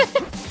do this.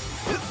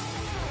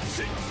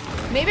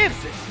 Maybe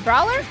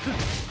Brawler?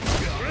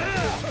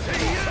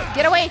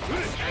 Get away.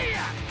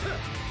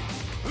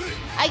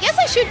 I guess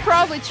I should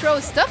probably throw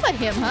stuff at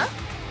him, huh?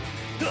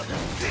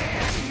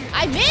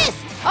 I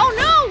missed! Oh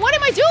no! What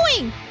am I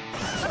doing?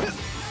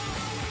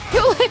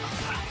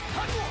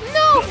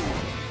 No!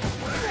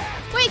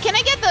 Wait, can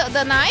I get the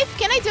the knife?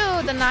 Can I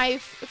do the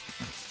knife?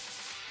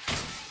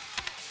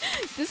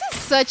 This is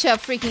such a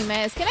freaking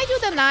mess. Can I do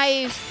the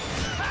knife?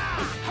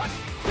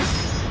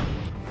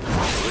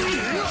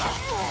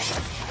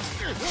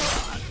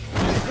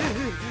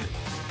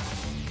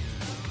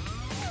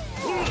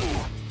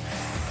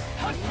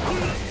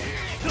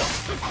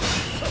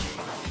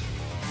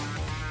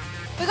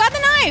 We got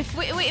the knife.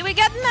 We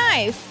got the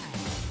knife.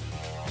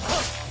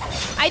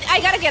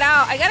 I gotta get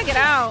out. I gotta get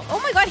out. Oh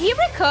my god, he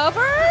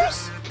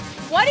recovers?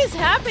 What is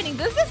happening?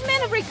 Does this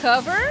man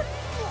recover?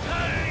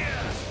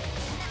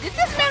 Did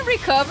this man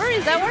recover?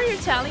 Is that what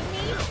you're telling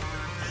me?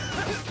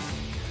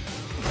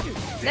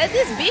 That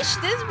this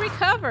bitch did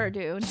recover,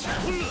 dude.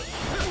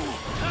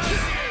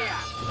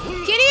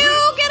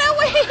 Kiryu, get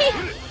away!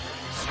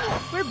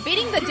 We're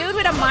beating the dude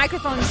with a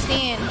microphone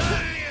stand.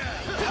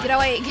 Get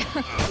away.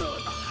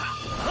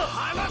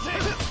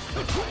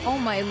 Oh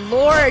my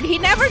lord, he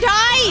never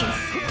dies!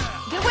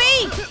 Get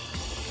away!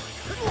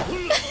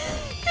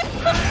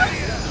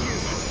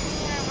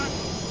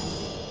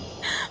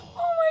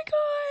 Oh my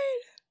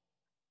god.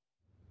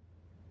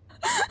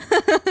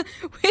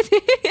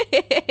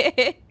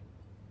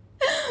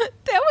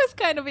 That was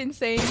kind of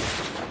insane.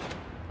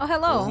 Oh,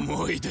 hello.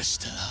 思い出し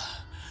た。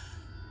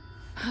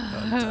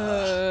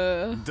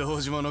あんた、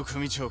堂島の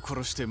組長を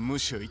殺して無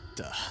視を言っ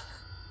た。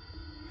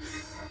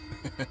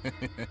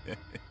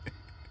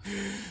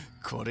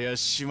これは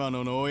島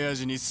野の親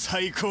父に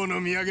最高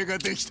の土産が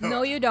できた。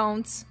No, you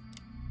don't.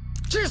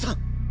 キリュウさん。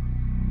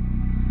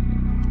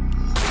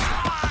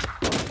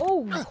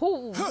Oh,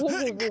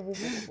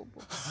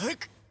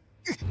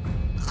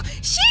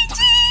 Shinji!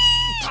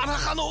 田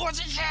中のお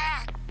じじゃ。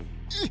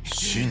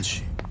シン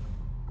ジ。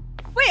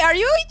Wait, are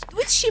you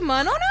with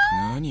Shimano now?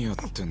 何やっ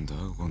てんだ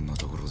こんな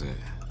ところで。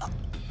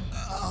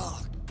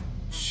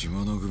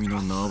島野組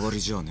の縄張り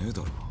じゃねえ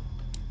だろ。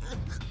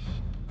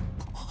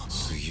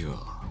次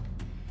は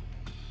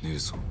ねえ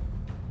ぞ。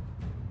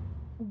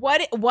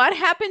What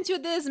happened to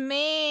this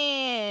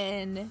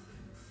man?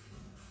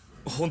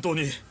 本当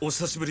にお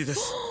久しぶりで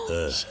す。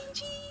ああ、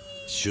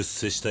出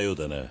世したよう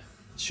だな、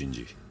シン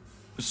ジ。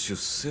出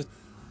世っ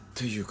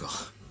ていうか。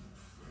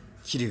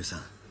桐生さ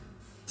ん、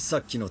さ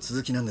っきの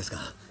続きなんですが、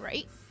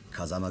Right?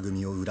 風間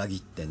組を裏切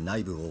って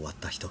内部を割っ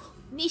た人。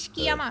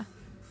Nishikiyama.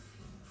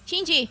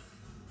 Shinji.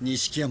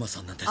 錦山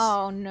さんなんです。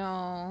Oh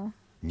no.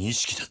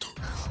 錦だと。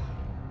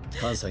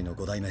関西の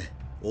5代目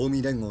近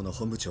江連合の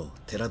本部長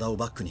寺田を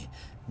バックに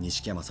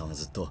錦山さんは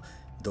ずっと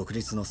独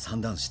立の算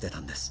段してた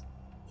んです。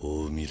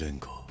近江連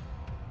合。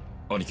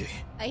兄貴、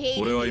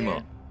俺は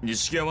今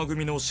錦山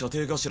組の射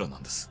程頭な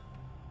んです。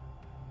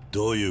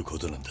どういうこ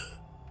となんだ。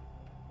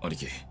兄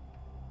貴、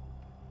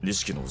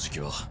錦のおじき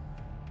は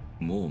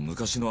もう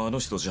昔のあの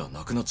人じゃ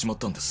なくなっちまっ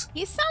たんです。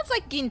He sounds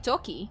like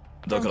Gintoki.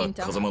 だから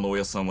風間のお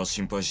やさんは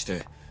心配し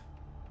て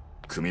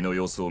組の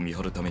様子を見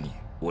張るために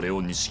俺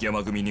を錦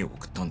山組に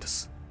送ったんで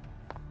す。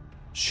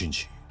シン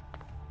ジ、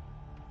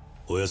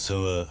おやさ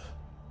んは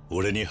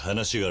俺に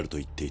話があると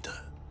言っていた。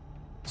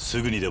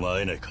すぐにでも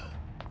会えないか。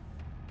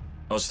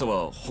明日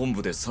は本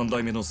部で3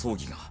代目の葬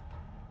儀が。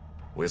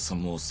おやさ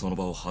んもその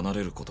場を離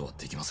れることは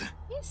できません。He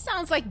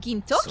sounds like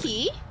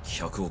Gintoki.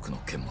 100億の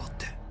件もあっ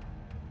て。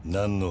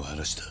何の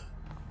話だ。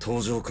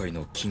東上界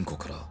の金庫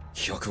から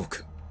100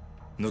億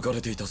抜か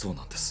れていたそう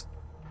なんです。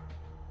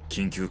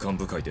緊急幹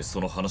部会でそ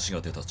の話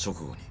が出た直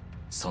後に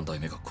3代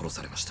目が殺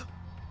されました。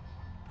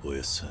お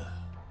やさん、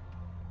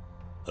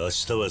明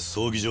日は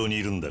葬儀場に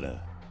いるんだな。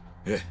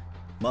ええ。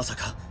まさ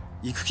か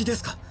行く気で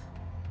すか。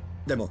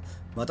でも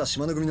また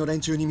島の組の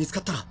連中に見つか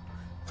ったら。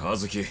和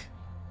樹、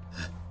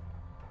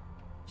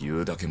言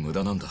うだけ無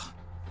駄なんだ、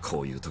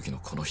こういう時の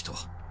この人は。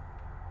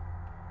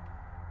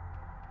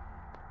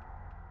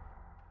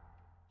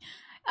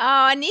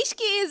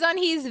Nishiki is on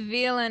his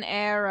villain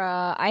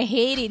era. I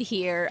hate it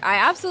here. I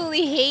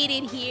absolutely hate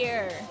it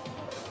here.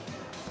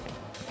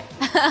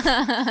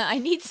 I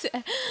need to...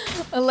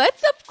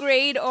 Let's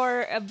upgrade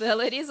our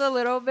abilities a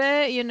little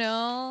bit, you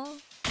know?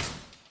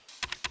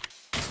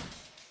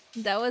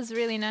 That was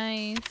really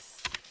nice.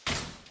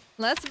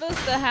 Let's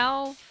boost the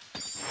health.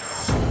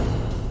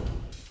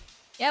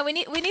 Yeah, we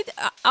need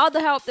all the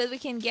help that we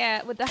can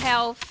get with the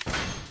health.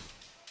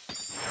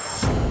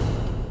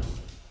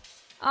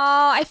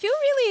 I feel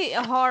really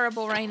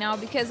horrible right now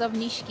because of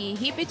Nishiki.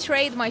 He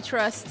betrayed my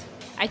trust.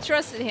 I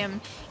trusted him.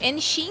 And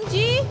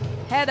Shinji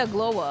had a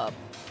glow up.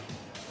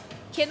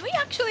 Can we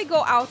actually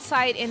go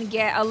outside and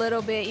get a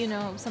little bit, you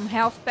know, some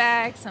health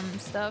back, some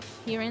stuff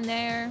here and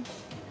there?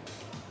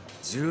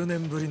 10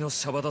年ぶりの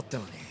シャバだった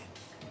のに、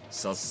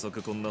早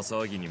速こんな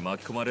騒ぎに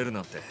巻き込まれる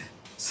なんて、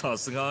さ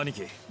すが兄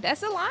貴。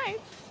That's alive.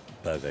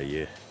 バカ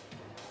言え。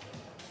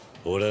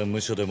俺は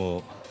無所で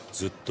も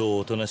ずっと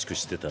おとなしく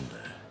してたんだ。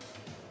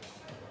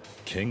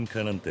喧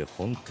嘩なんて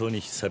本当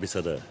に久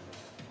々だ。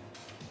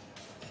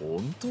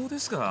本当で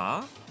す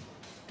か？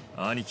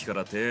兄貴か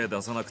ら手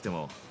出さなくて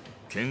も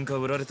喧嘩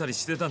売られたり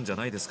してたんじゃ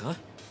ないですか？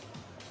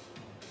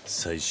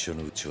最初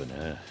のうちはな。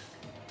だ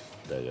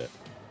が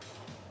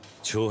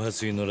挑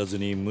発に乗らず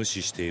に無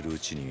視しているう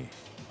ちに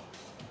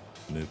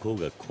向こう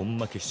が根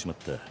負けしちまっ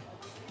た。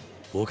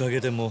おかげ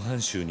で模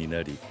範囚に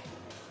なり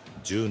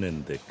10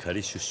年で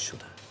仮出所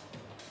だ。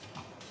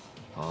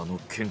あの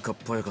喧嘩っ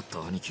早かっ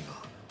た兄貴が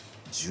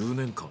10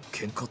年間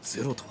喧嘩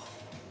ゼロとは。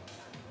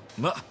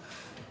ま、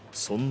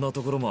そんな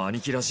ところも兄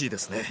貴らしいで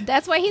すね。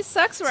 That's why he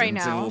sucks right 全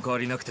然 now. お変わ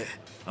りなくて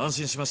安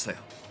心しましたよ。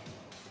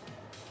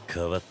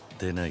変わっ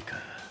てないか。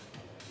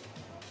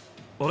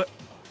あれ、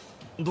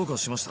どうか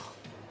しました？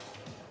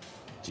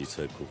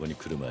実はここに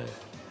来る前、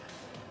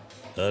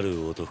あ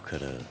る男か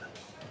ら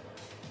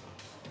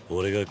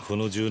俺がこ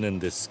の10年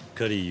ですっ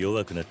かり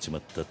弱くなっちま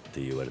ったっ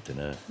て言われて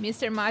な。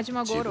 Mr.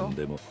 Majima 自 Goro. 分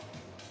でも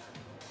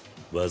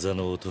技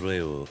の衰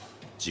えを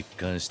実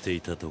感して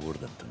いたところ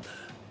だったんだ。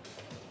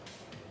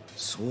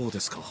そうで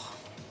すか。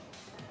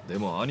で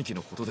も兄貴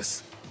のことで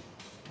す。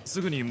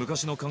すぐに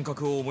昔の感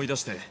覚を思い出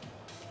して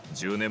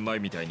10年前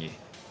みたいに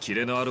キ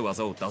レのある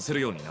技を出せ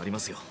るようになりま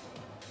すよ。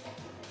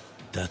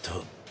だ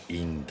とい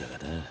いんだが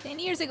な。 10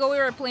 years ago we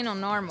were playing on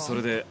normal. そ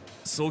れで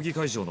葬儀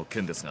会場の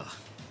件ですが、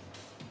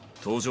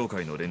登場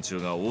会の連中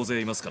が大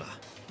勢いますから、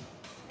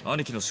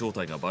兄貴の正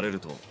体がバレる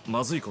と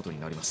まずいことに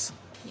なります。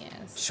 Yes.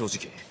 正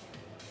直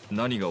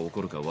何が起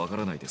こるかわか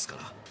らないですか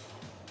ら、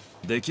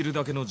できる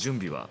だけの準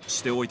備は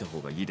しておいた方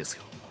がいいです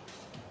よ。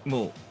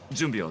もう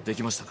準備はで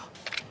きましたか？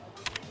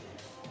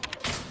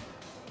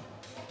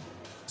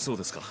そう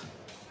ですか。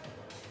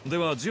で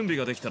は準備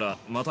ができたら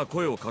また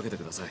声をかけて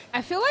ください。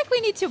 I feel like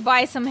we need to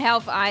buy some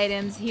health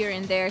items here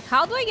and there.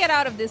 How do I get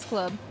out of this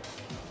club?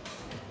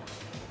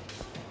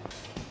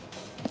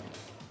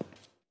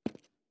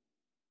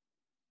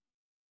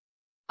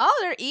 Oh,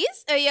 there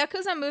is a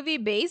Yakuza movie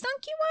based on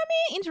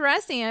Kiwami?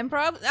 Interesting. I'm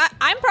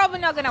probably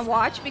not gonna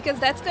watch because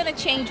that's gonna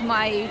change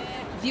my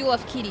view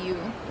of Kiryu.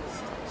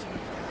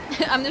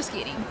 I'm just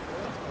kidding.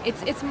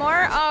 It's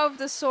more of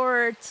the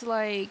sort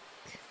like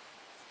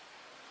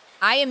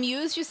I am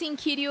used to seeing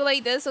Kiryu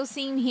like this, so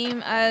seeing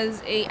him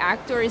as a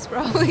actor is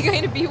probably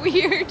going to be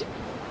weird.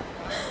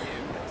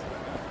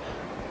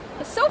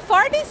 So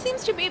far, this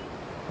seems to be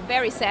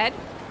very sad.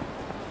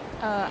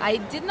 I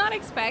did not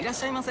expect.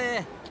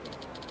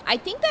 I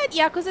think that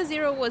Yakuza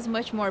 0 was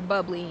much more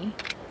bubbly.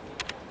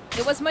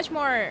 It was much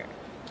more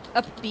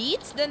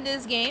upbeat than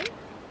this game.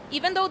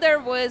 Even though there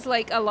was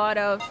like a lot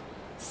of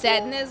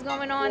sadness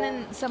going on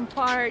in some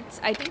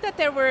parts, I think that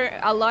there were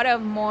a lot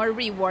of more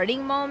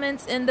rewarding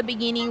moments in the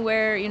beginning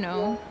where, you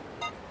know,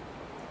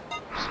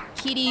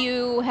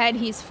 Kiryu had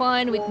his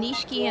fun with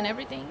Nishiki and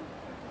everything.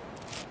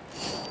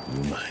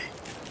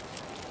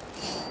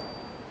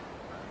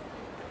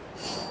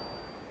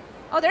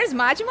 Oh, there's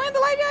Majima in the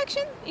live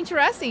action?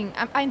 Interesting.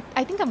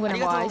 I think I'm gonna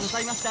watch.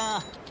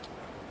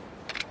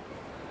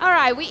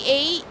 Alright, we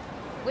ate.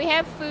 We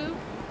have food.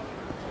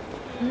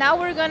 Now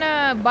we're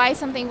gonna buy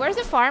something. Where's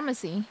the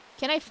pharmacy?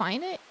 Can I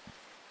find it?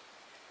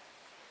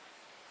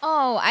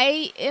 Oh,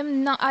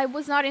 I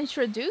was not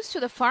introduced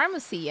to the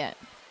pharmacy yet.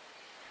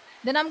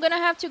 Then I'm gonna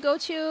have to go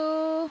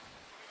to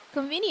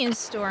convenience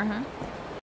store, huh?